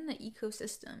within the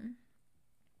ecosystem,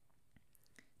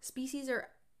 species are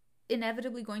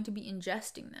inevitably going to be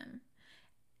ingesting them.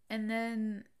 And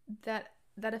then that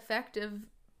effect of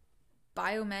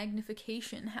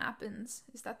biomagnification happens.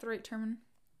 Is that the right term?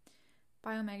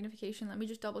 Biomagnification, let me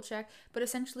just double check. But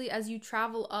essentially, as you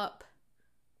travel up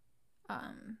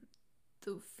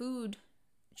the food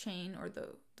chain, or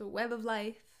the web of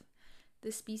life,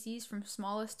 the species from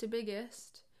smallest to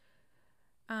biggest,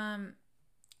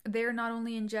 they're not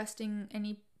only ingesting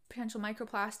any potential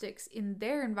microplastics in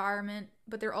their environment,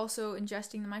 but they're also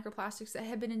ingesting the microplastics that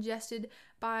have been ingested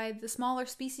by the smaller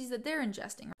species that they're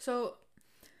ingesting. So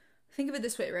think of it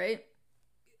this way, right?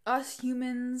 Us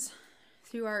humans,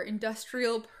 through our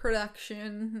industrial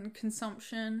production and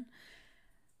consumption,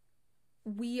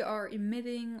 we are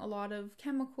emitting a lot of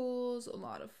chemicals, a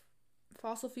lot of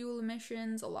fossil fuel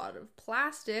emissions, a lot of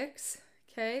plastics,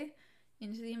 okay,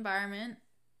 into the environment,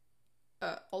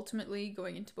 ultimately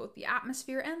going into both the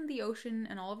atmosphere and the ocean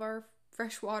and all of our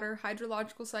freshwater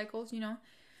hydrological cycles,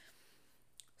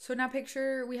 So now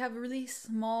picture we have really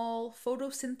small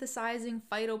photosynthesizing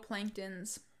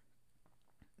phytoplanktons.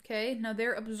 Okay, now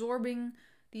they're absorbing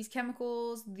these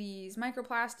chemicals, these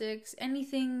microplastics,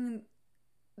 anything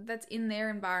that's in their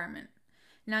environment.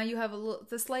 Now you have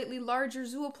the slightly larger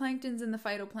zooplanktons and the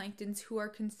phytoplanktons who are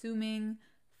consuming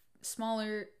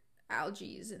smaller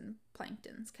algae and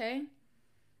planktons, okay?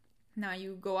 Now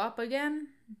you go up again,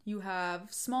 you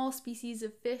have small species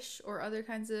of fish or other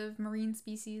kinds of marine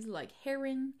species like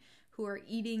herring who are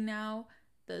eating now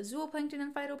the zooplankton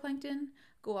and phytoplankton.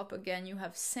 Go up again, you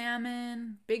have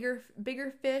salmon, bigger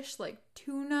fish like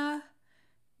tuna.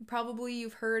 Probably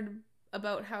you've heard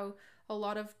about how a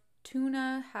lot of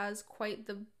tuna has quite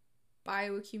the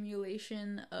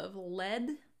bioaccumulation of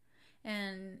lead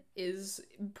and is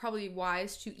probably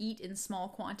wise to eat in small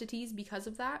quantities because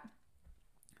of that.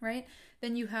 right?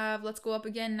 Then you have, let's go up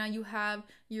again, now you have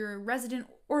your resident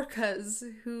orcas,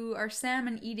 who are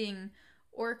salmon-eating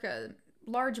orca,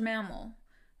 large mammal,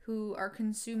 who are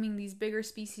consuming these bigger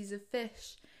species of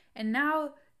fish. And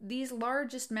now these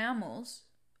largest mammals,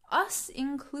 us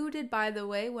included, by the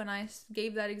way, when I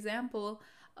gave that example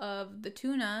of the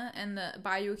tuna and the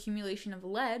bioaccumulation of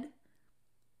lead,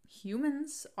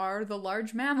 humans are the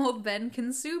large mammal then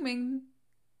consuming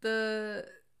the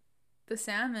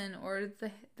salmon or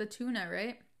the tuna,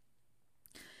 right?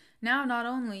 Now, not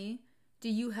only do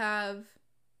you have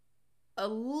a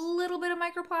little bit of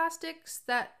microplastics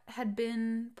that had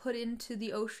been put into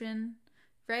the ocean,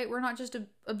 right? We're not just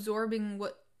absorbing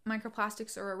what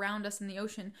microplastics are around us in the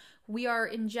ocean. We are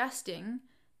ingesting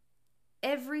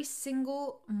every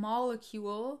single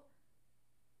molecule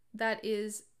that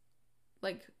is,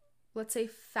 like, let's say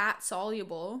fat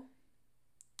soluble,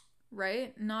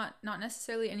 right? Not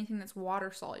necessarily anything that's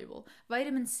water soluble.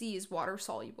 Vitamin C is water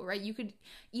soluble, right? You could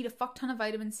eat a fuck ton of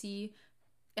vitamin C,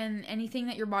 and anything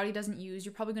that your body doesn't use,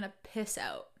 you're probably gonna piss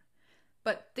out.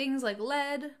 But things like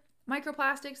lead,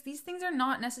 microplastics, these things are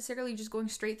not necessarily just going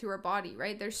straight through our body,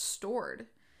 right? They're stored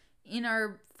in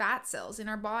our fat cells, in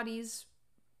our bodies,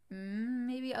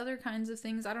 maybe other kinds of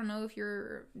things. I don't know if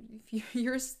you're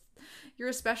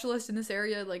a specialist in this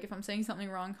area. Like, if I'm saying something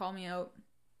wrong, call me out.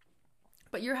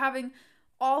 But you're having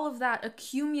all of that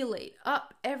accumulate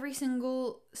up every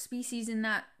single species in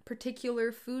that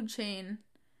particular food chain,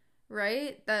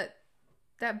 right? That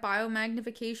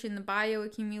biomagnification, the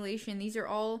bioaccumulation, these are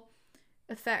all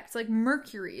effects. Like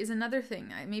mercury is another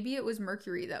thing. Maybe it was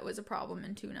mercury that was a problem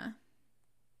in tuna.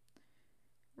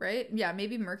 Right? Yeah,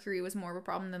 maybe mercury was more of a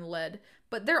problem than lead.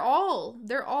 But they're all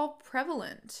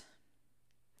prevalent.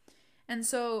 And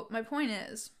so my point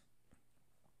is,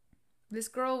 this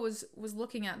girl was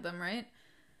looking at them, right?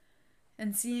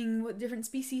 And seeing what different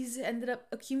species ended up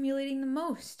accumulating the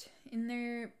most in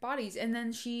their bodies. And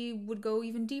then she would go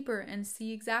even deeper and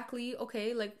see exactly,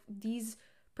 okay, like these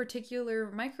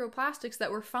particular microplastics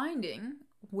that we're finding,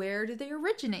 where did they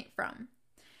originate from?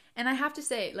 And I have to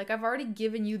say, like, I've already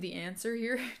given you the answer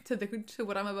here to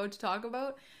what I'm about to talk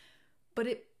about, but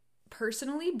it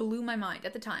personally blew my mind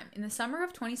at the time. In the summer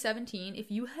of 2017,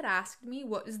 if you had asked me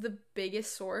what is the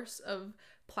biggest source of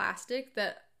plastic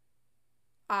that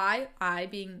I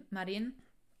being Marian,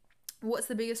 what's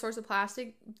the biggest source of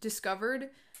plastic discovered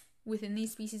within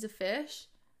these species of fish,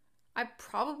 I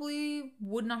probably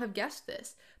would not have guessed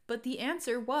this. But the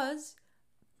answer was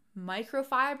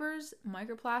microfibers,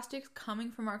 microplastics coming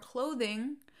from our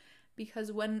clothing,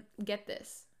 because get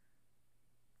this,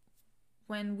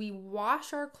 when we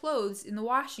wash our clothes in the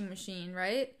washing machine,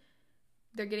 right,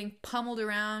 they're getting pummeled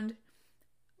around.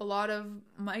 A lot of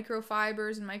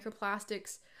microfibers and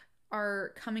microplastics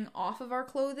are coming off of our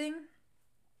clothing.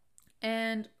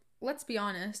 And let's be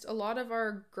honest, a lot of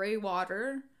our gray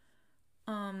water,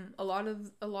 a lot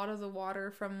of the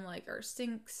water from like our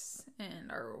sinks and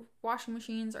our washing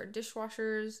machines, our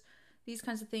dishwashers, these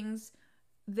kinds of things,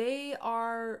 they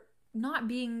are not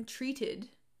being treated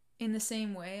in the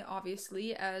same way,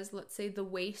 obviously, as, let's say, the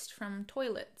waste from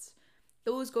toilets.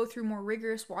 Those go through more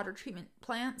rigorous water treatment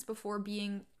plants before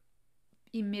being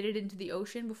emitted into the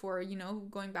ocean, before,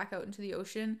 going back out into the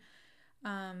ocean.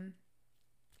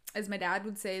 As my dad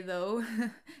would say, though,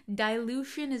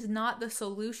 dilution is not the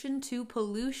solution to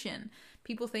pollution.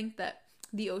 People think that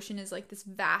the ocean is like this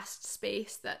vast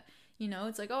space that,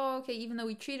 it's like, oh, okay, even though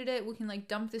we treated it, we can like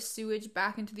dump this sewage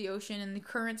back into the ocean and the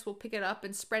currents will pick it up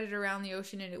and spread it around the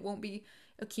ocean and it won't be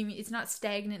it's not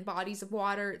stagnant bodies of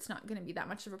water. It's not going to be that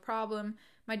much of a problem.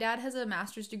 My dad has a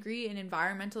master's degree in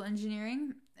environmental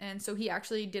engineering, and so he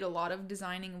actually did a lot of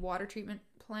designing water treatment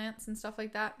plants and stuff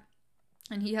like that.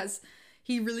 And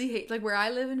he really hates, like where I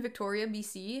live in Victoria,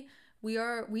 BC,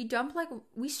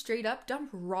 we straight up dump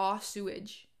raw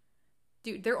sewage.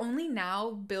 Dude, they're only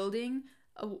now building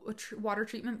a water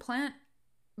treatment plant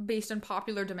based on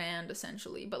popular demand,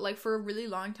 essentially. But like for a really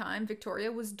long time,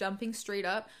 Victoria was dumping straight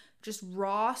up just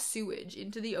raw sewage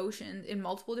into the ocean in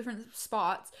multiple different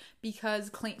spots, because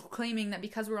claiming that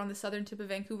because we're on the southern tip of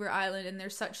Vancouver Island and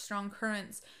there's such strong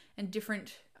currents and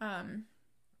different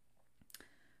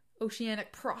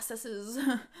oceanic processes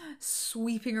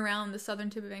sweeping around the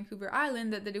southern tip of Vancouver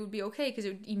Island, that it would be okay because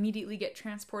it would immediately get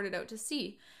transported out to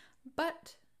sea.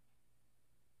 But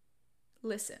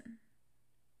listen,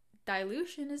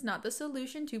 dilution is not the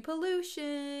solution to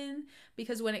pollution,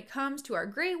 because when it comes to our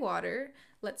gray water,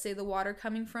 let's say the water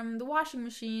coming from the washing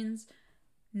machines,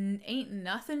 ain't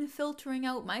nothing filtering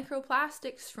out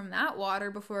microplastics from that water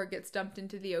before it gets dumped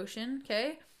into the ocean,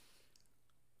 okay?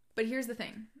 But here's the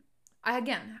thing. I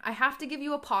have to give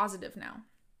you a positive now.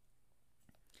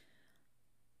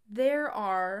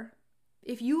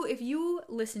 if you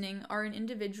listening are an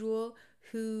individual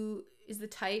who is the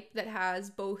type that has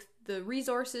both the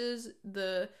resources,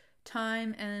 the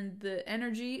time, and the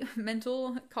energy,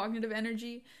 mental, cognitive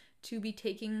energy, to be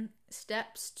taking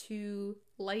steps to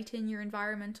lighten your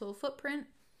environmental footprint,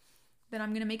 then I'm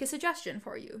going to make a suggestion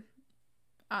for you.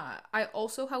 I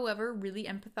also, however, really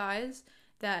empathize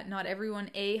that not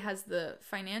everyone, A, has the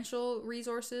financial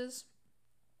resources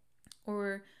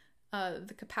or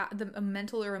the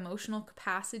mental or emotional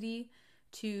capacity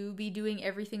to be doing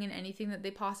everything and anything that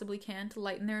they possibly can to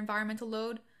lighten their environmental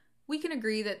load. We can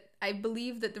agree that I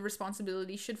believe that the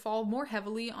responsibility should fall more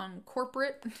heavily on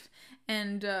corporate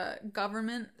and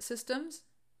government systems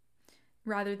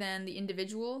rather than the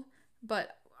individual.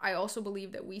 But I also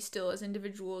believe that we still, as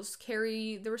individuals,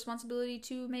 carry the responsibility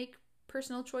to make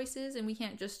personal choices, and we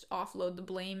can't just offload the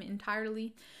blame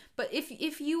entirely. But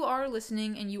if you are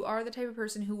listening and you are the type of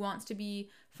person who wants to be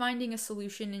finding a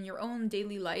solution in your own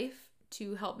daily life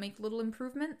to help make little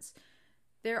improvements,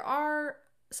 there are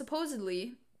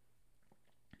supposedly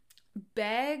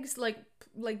bags, like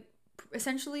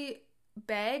essentially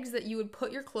bags that you would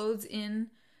put your clothes in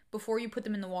before you put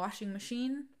them in the washing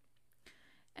machine.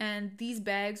 And these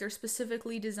bags are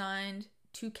specifically designed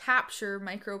to capture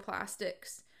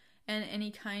microplastics and any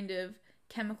kind of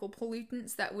chemical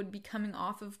pollutants that would be coming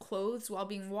off of clothes while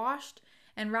being washed.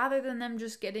 And rather than them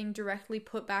just getting directly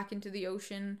put back into the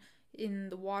ocean in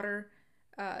the water,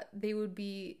 they would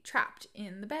be trapped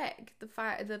in the bag,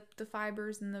 the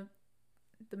fibers and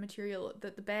the material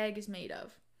that the bag is made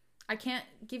of. I can't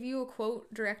give you a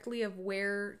quote directly of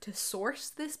where to source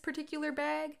this particular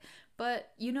bag,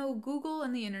 but Google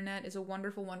and the internet is a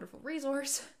wonderful, wonderful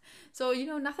resource. So,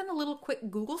 nothing a little quick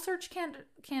Google search can't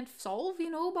solve,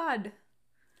 bud.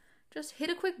 Just hit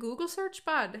a quick Google search,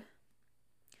 bud.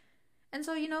 And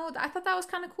so, I thought that was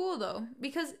kind of cool though,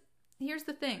 because here's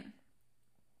the thing.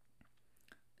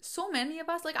 So many of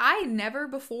us, I never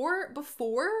before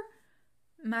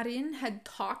Marine had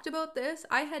talked about this,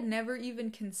 I had never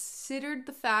even considered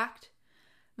the fact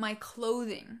my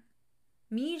clothing,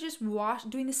 me just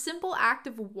doing the simple act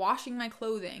of washing my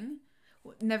clothing,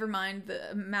 never mind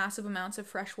the massive amounts of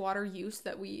fresh water use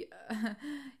that we,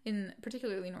 in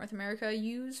particularly North America,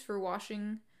 use for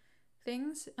washing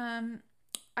things,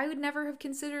 I would never have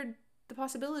considered the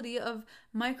possibility of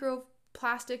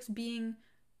microplastics being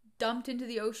dumped into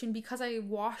the ocean because I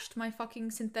washed my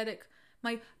fucking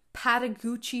my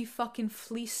patagucci fucking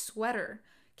fleece sweater,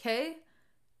 okay?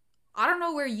 I don't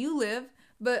know where you live,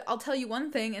 but I'll tell you one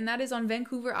thing, and that is on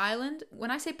Vancouver Island.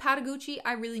 When I say patagucci,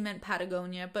 I really meant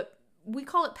Patagonia, but we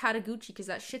call it patagucci because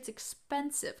that shit's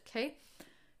expensive, okay?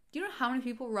 Do you know how many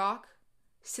people rock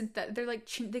synthetic? They're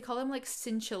they call them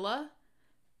chinchilla.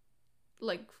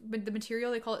 The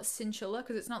material, they call it chinchilla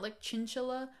because it's not like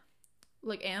chinchilla,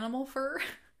 like animal fur.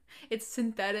 It's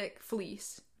synthetic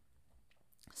fleece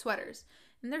sweaters.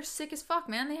 And they're sick as fuck,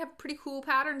 man. They have pretty cool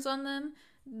patterns on them.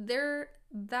 They're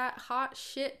that hot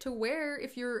shit to wear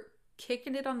if you're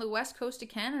kicking it on the west coast of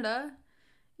Canada.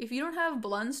 If you don't have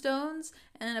Blundstones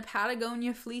and a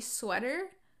Patagonia fleece sweater,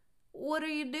 what are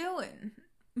you doing?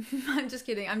 I'm just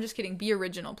kidding. Be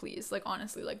original, please.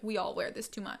 Honestly, we all wear this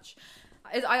too much.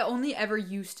 I only ever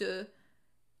used to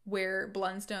wear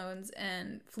Blundstones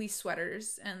and fleece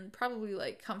sweaters and probably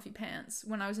comfy pants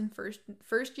when I was in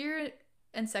first year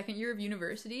and second year of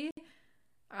university.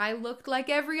 I looked like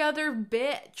every other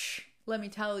bitch, let me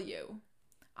tell you.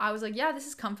 I was like, yeah, this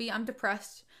is comfy. I'm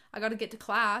depressed. I gotta get to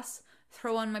class.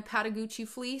 Throw on my Patagucci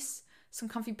fleece, some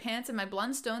comfy pants, and my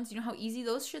Blundstones. You know how easy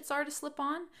those shits are to slip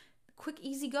on? Quick,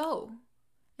 easy go.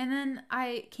 And then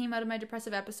I came out of my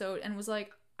depressive episode and was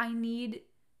like, I need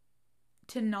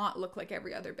to not look like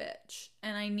every other bitch.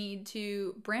 And I need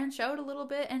to branch out a little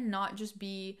bit and not just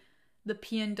be the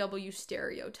PNW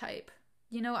stereotype.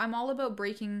 I'm all about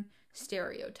breaking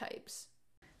stereotypes.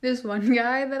 This one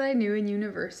guy that I knew in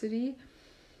university,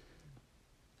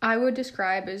 I would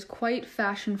describe as quite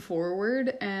fashion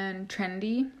forward and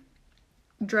trendy,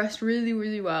 dressed really,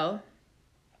 really well,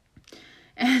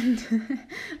 and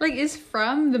is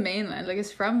from the mainland,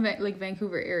 is from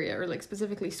Vancouver area, or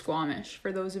specifically Squamish,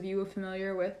 for those of you who are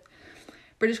familiar with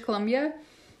British Columbia.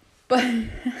 But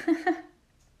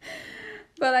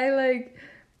I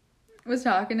was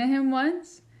talking to him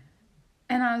once,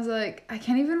 and I was like, I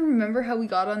can't even remember how we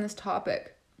got on this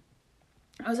topic.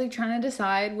 I was trying to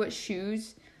decide what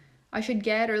shoes I should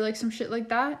get or some shit like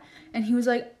that, and he was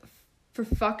like, for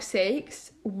fuck's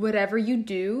sakes, whatever you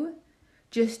do,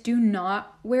 just do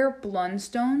not wear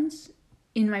Blundstones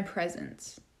in my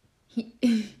presence. He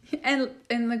and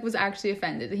was actually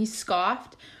offended. He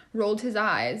scoffed rolled his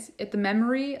eyes at the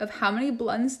memory of how many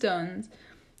Blundstones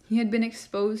he had been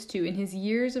exposed to in his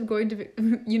years of going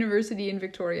to university in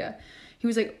Victoria. He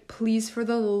was like, please, for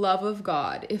the love of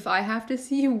God, if I have to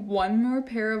see one more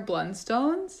pair of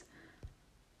Blundstones,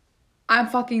 I'm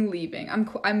fucking leaving.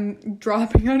 I'm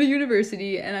dropping out of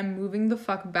university and I'm moving the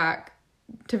fuck back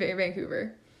to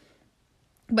Vancouver.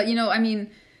 But, you know, I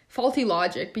mean, faulty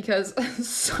logic, because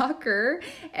sucker,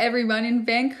 everyone in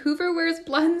Vancouver wears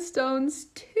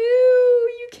Blundstones too.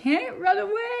 You can't run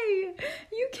away.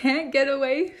 You can't get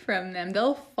away from them.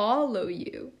 They'll follow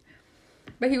you.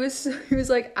 But he was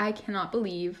like, I cannot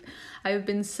believe I have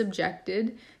been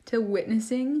subjected to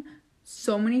witnessing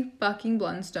so many fucking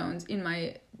Blundstones in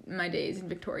my days in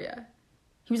Victoria.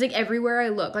 He was like, everywhere I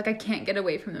look, like I can't get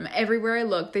away from them. Everywhere I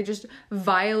look, they just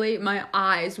violate my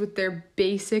eyes with their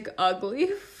basic ugly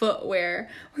footwear.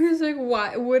 He was like,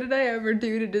 what did I ever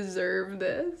do to deserve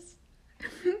this?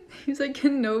 He's like,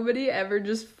 can nobody ever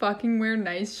just fucking wear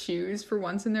nice shoes for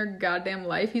once in their goddamn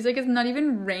life? He's like, it's not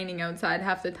even raining outside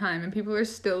half the time and people are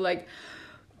still like,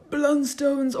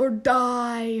 Blundstones or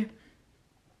die.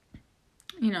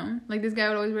 You know, like this guy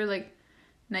would always wear like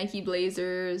Nike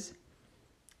Blazers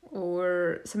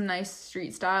or some nice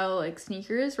street style like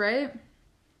sneakers, right?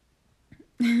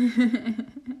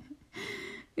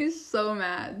 He's so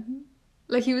mad.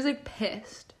 Like he was like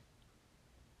pissed.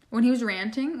 When he was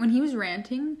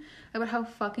ranting about how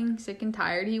fucking sick and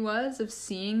tired he was of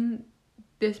seeing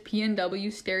this PNW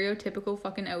stereotypical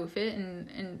fucking outfit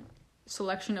and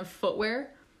selection of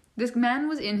footwear, this man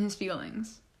was in his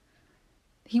feelings.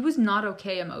 He was not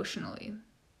okay emotionally.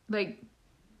 Like,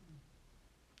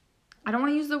 I don't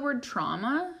want to use the word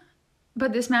trauma,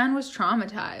 but this man was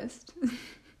traumatized.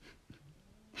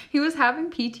 He was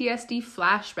having PTSD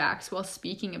flashbacks while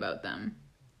speaking about them.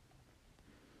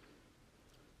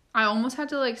 I almost had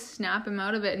to like snap him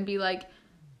out of it and be like,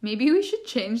 maybe we should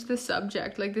change the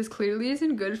subject. Like, this clearly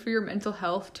isn't good for your mental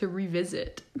health to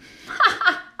revisit.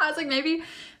 I was like, maybe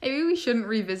we shouldn't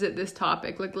revisit this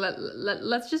topic. Like,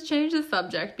 let's just change the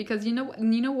subject, because you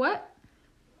know what?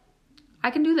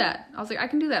 I can do that. I was like, I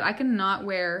can do that. I cannot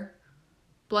wear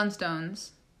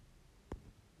Blundstones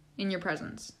in your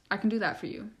presence. I can do that for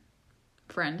you,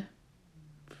 friend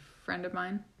of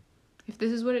mine. If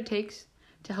this is what it takes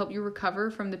to help you recover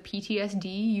from the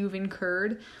PTSD you've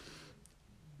incurred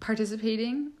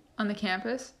participating on the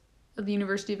campus of the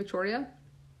University of Victoria,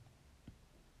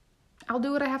 I'll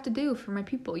do what I have to do for my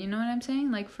people. You know what I'm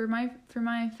saying? Like for my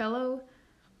fellow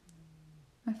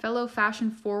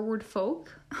fashion forward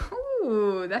folk.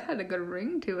 Ooh, that had a good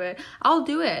ring to it. I'll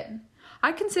do it.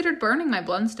 I considered burning my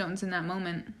Blundstones in that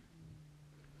moment,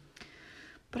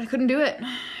 but I couldn't do it.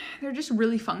 They're just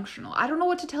really functional. I don't know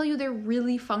what to tell you. They're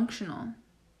really functional.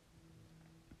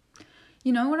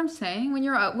 You know what I'm saying? When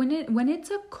you're out, when it's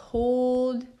a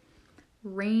cold,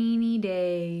 rainy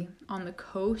day on the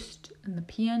coast and the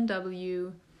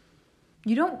PNW,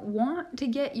 you don't want to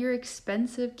get your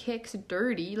expensive kicks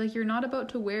dirty. Like, you're not about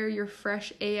to wear your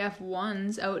fresh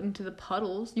AF1s out into the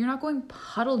puddles. You're not going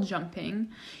puddle jumping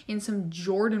in some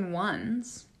Jordan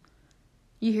 1s.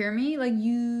 You hear me? Like,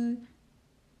 you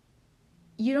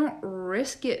don't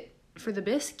risk it for the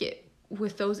biscuit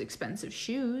with those expensive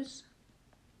shoes.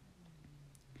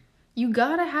 You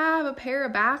gotta have a pair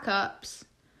of backups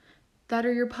that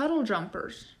are your puddle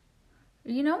jumpers.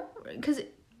 You know? Because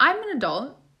I'm an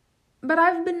adult, but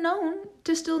I've been known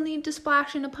to still need to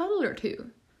splash in a puddle or two.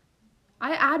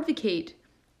 I advocate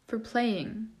for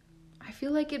playing. I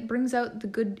feel like it brings out the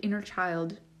good inner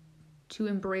child to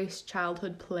embrace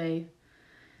childhood play.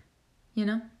 You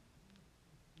know?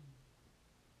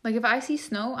 Like, if I see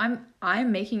snow,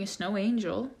 I'm making a snow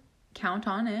angel. Count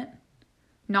on it.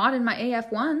 Not in my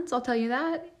AF1s, I'll tell you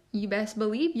that. You best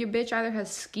believe your bitch either has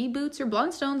ski boots or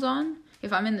Blundstones on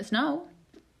if I'm in the snow.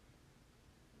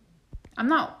 I'm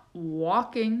not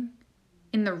walking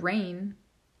in the rain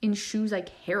in shoes I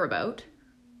care about.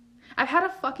 I've had a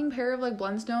fucking pair of like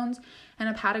Blundstones and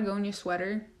a Patagonia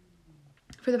sweater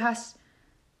for the past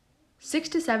 6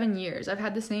 to 7 years. I've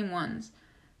had the same ones.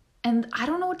 And I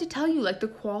don't know what to tell you. Like, the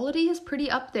quality is pretty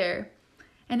up there.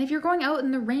 And if you're going out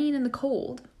in the rain and the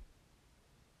cold,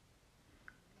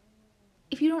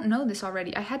 if you don't know this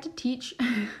already, I had to teach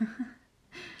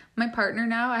my partner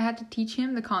now, I had to teach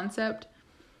him the concept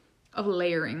of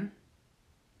layering.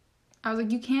 I was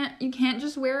like, you can't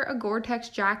just wear a Gore-Tex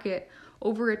jacket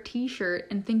over a t-shirt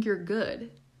and think you're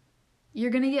good.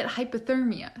 You're gonna get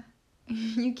hypothermia.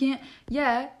 You can't,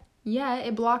 yeah,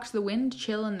 it blocks the wind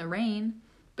chill and the rain,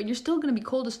 but you're still gonna be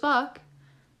cold as fuck.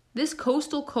 This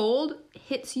coastal cold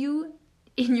hits you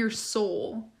in your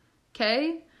soul,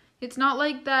 okay? It's not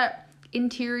like that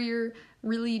interior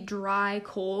really dry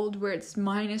cold where it's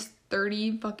minus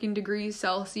 30 fucking degrees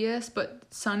Celsius, but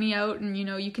sunny out, and you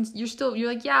know, you're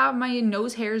like, yeah, my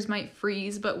nose hairs might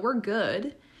freeze, but we're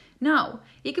good. No,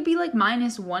 it could be like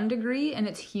minus 1 degree and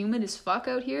it's humid as fuck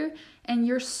out here and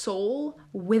your soul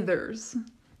withers.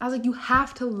 I was like, you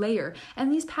have to layer.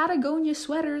 And these Patagonia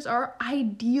sweaters are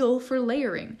ideal for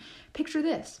layering. Picture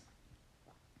this.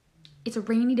 It's a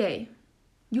rainy day.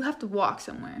 You have to walk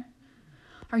somewhere.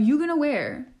 Are you gonna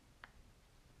wear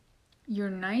your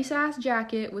nice ass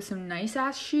jacket with some nice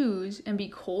ass shoes and be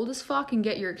cold as fuck and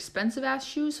get your expensive ass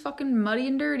shoes fucking muddy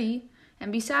and dirty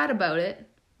and be sad about it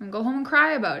and go home and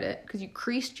cry about it because you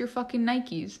creased your fucking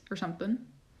Nikes or something?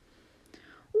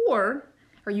 Or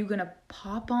are you gonna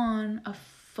pop on a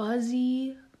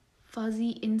fuzzy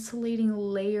insulating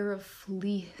layer of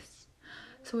fleece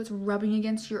so it's rubbing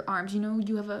against your arms? You know,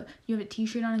 you have a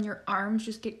t-shirt on and your arms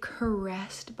just get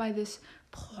caressed by this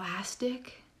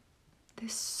plastic,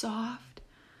 this soft,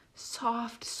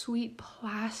 sweet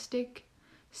plastic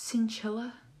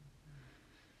chinchilla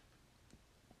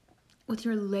with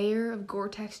your layer of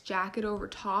Gore-Tex jacket over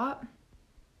top,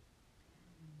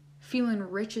 feeling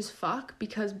rich as fuck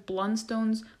because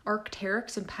Blundstones,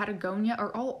 Arc'teryx, and Patagonia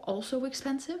are all also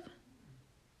expensive.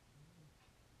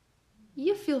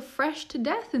 You feel fresh to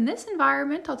death in this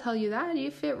environment, I'll tell you that. You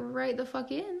fit right the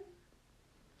fuck in.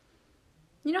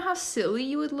 You know how silly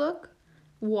you would look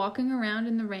walking around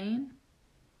in the rain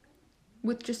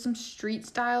with just some street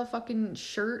style fucking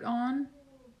shirt on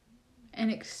and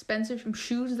expensive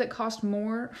shoes that cost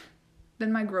more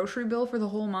than my grocery bill for the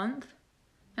whole month,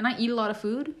 and I eat a lot of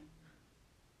food?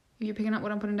 If you're picking up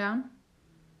what I'm putting down,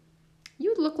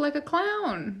 you'd look like a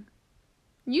clown.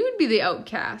 You'd be the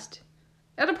outcast.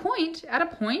 At a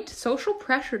point, social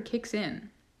pressure kicks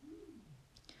in.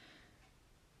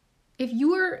 If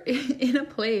you are in a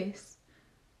place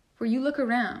where you look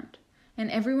around and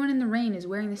everyone in the rain is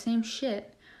wearing the same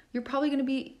shit, you're probably going to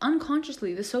be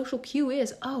unconsciously, the social cue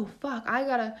is, oh fuck,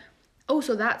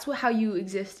 so that's how you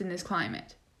exist in this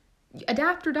climate.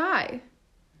 Adapt or die.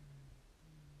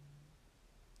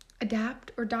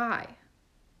 Adapt or die.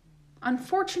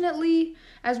 Unfortunately,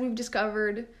 as we've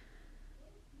discovered,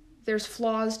 there's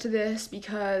flaws to this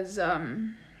because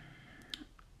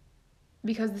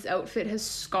this outfit has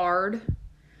scarred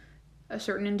a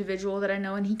certain individual that I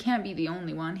know, and he can't be the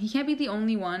only one. He can't be the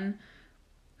only one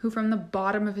who from the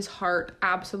bottom of his heart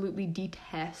absolutely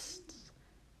detests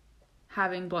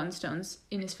having Blundstones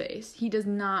in his face. He does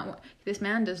not, this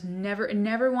man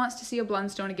never wants to see a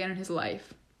Blundstone again in his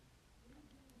life.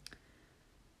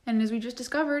 And as we just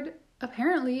discovered,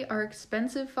 apparently our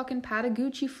expensive fucking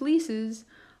Patagucci fleeces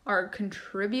are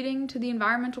contributing to the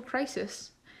environmental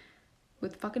crisis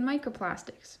with fucking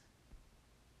microplastics.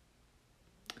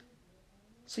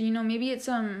 So, you know, maybe it's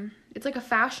like a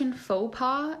fashion faux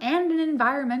pas and an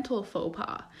environmental faux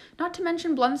pas. Not to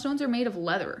mention Blundstones are made of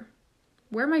leather.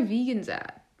 Where are my vegans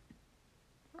at?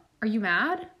 Are you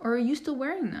mad? Or are you still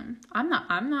wearing them? I'm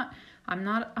not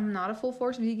a full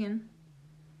force vegan.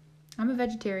 I'm a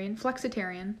vegetarian,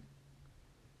 flexitarian.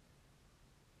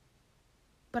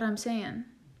 But I'm saying,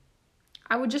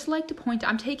 I would just like to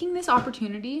I'm taking this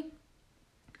opportunity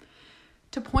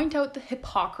to point out the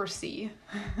hypocrisy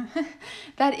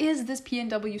that is this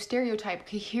PNW stereotype.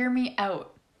 Okay, hear me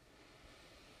out.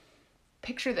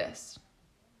 Picture this.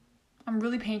 I'm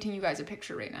really painting you guys a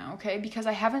picture right now, okay? Because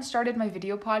I haven't started my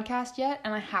video podcast yet,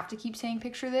 and I have to keep saying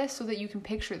picture this so that you can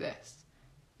picture this.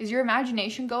 Is your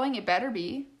imagination going? It better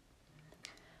be.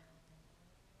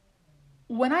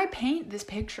 When I paint this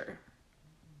picture,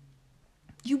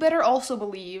 you better also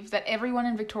believe that everyone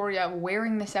in Victoria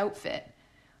wearing this outfit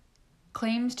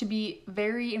claims to be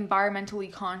very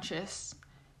environmentally conscious,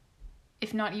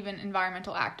 if not even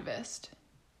environmental activist.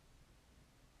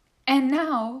 And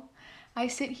now I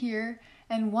sit here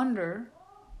and wonder,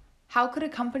 how could a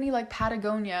company like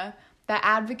Patagonia that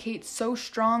advocates so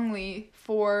strongly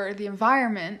for the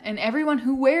environment, and everyone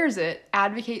who wears it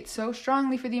advocates so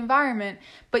strongly for the environment,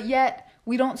 but yet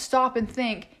we don't stop and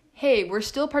think, hey, we're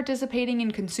still participating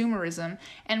in consumerism,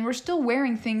 and we're still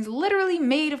wearing things literally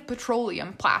made of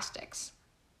petroleum plastics.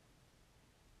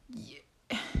 Yeah.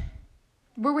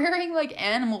 We're wearing like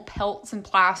animal pelts and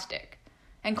plastic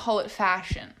and call it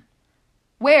fashion.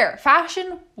 Where?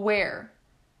 Fashion? Where?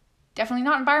 Definitely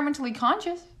not environmentally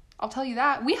conscious. I'll tell you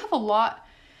that. We have a lot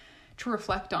to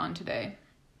reflect on today.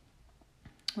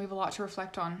 We have a lot to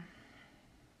reflect on.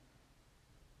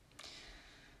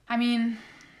 I mean,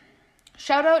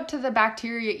 shout out to the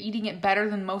bacteria eating it better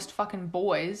than most fucking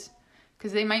boys,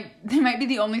 because they might be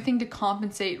the only thing to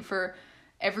compensate for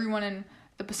everyone in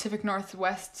the Pacific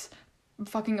Northwest's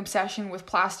fucking obsession with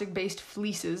plastic-based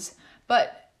fleeces.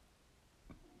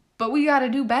 But we got to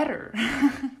do better.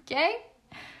 Okay?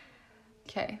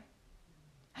 Okay.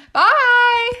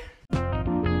 Bye!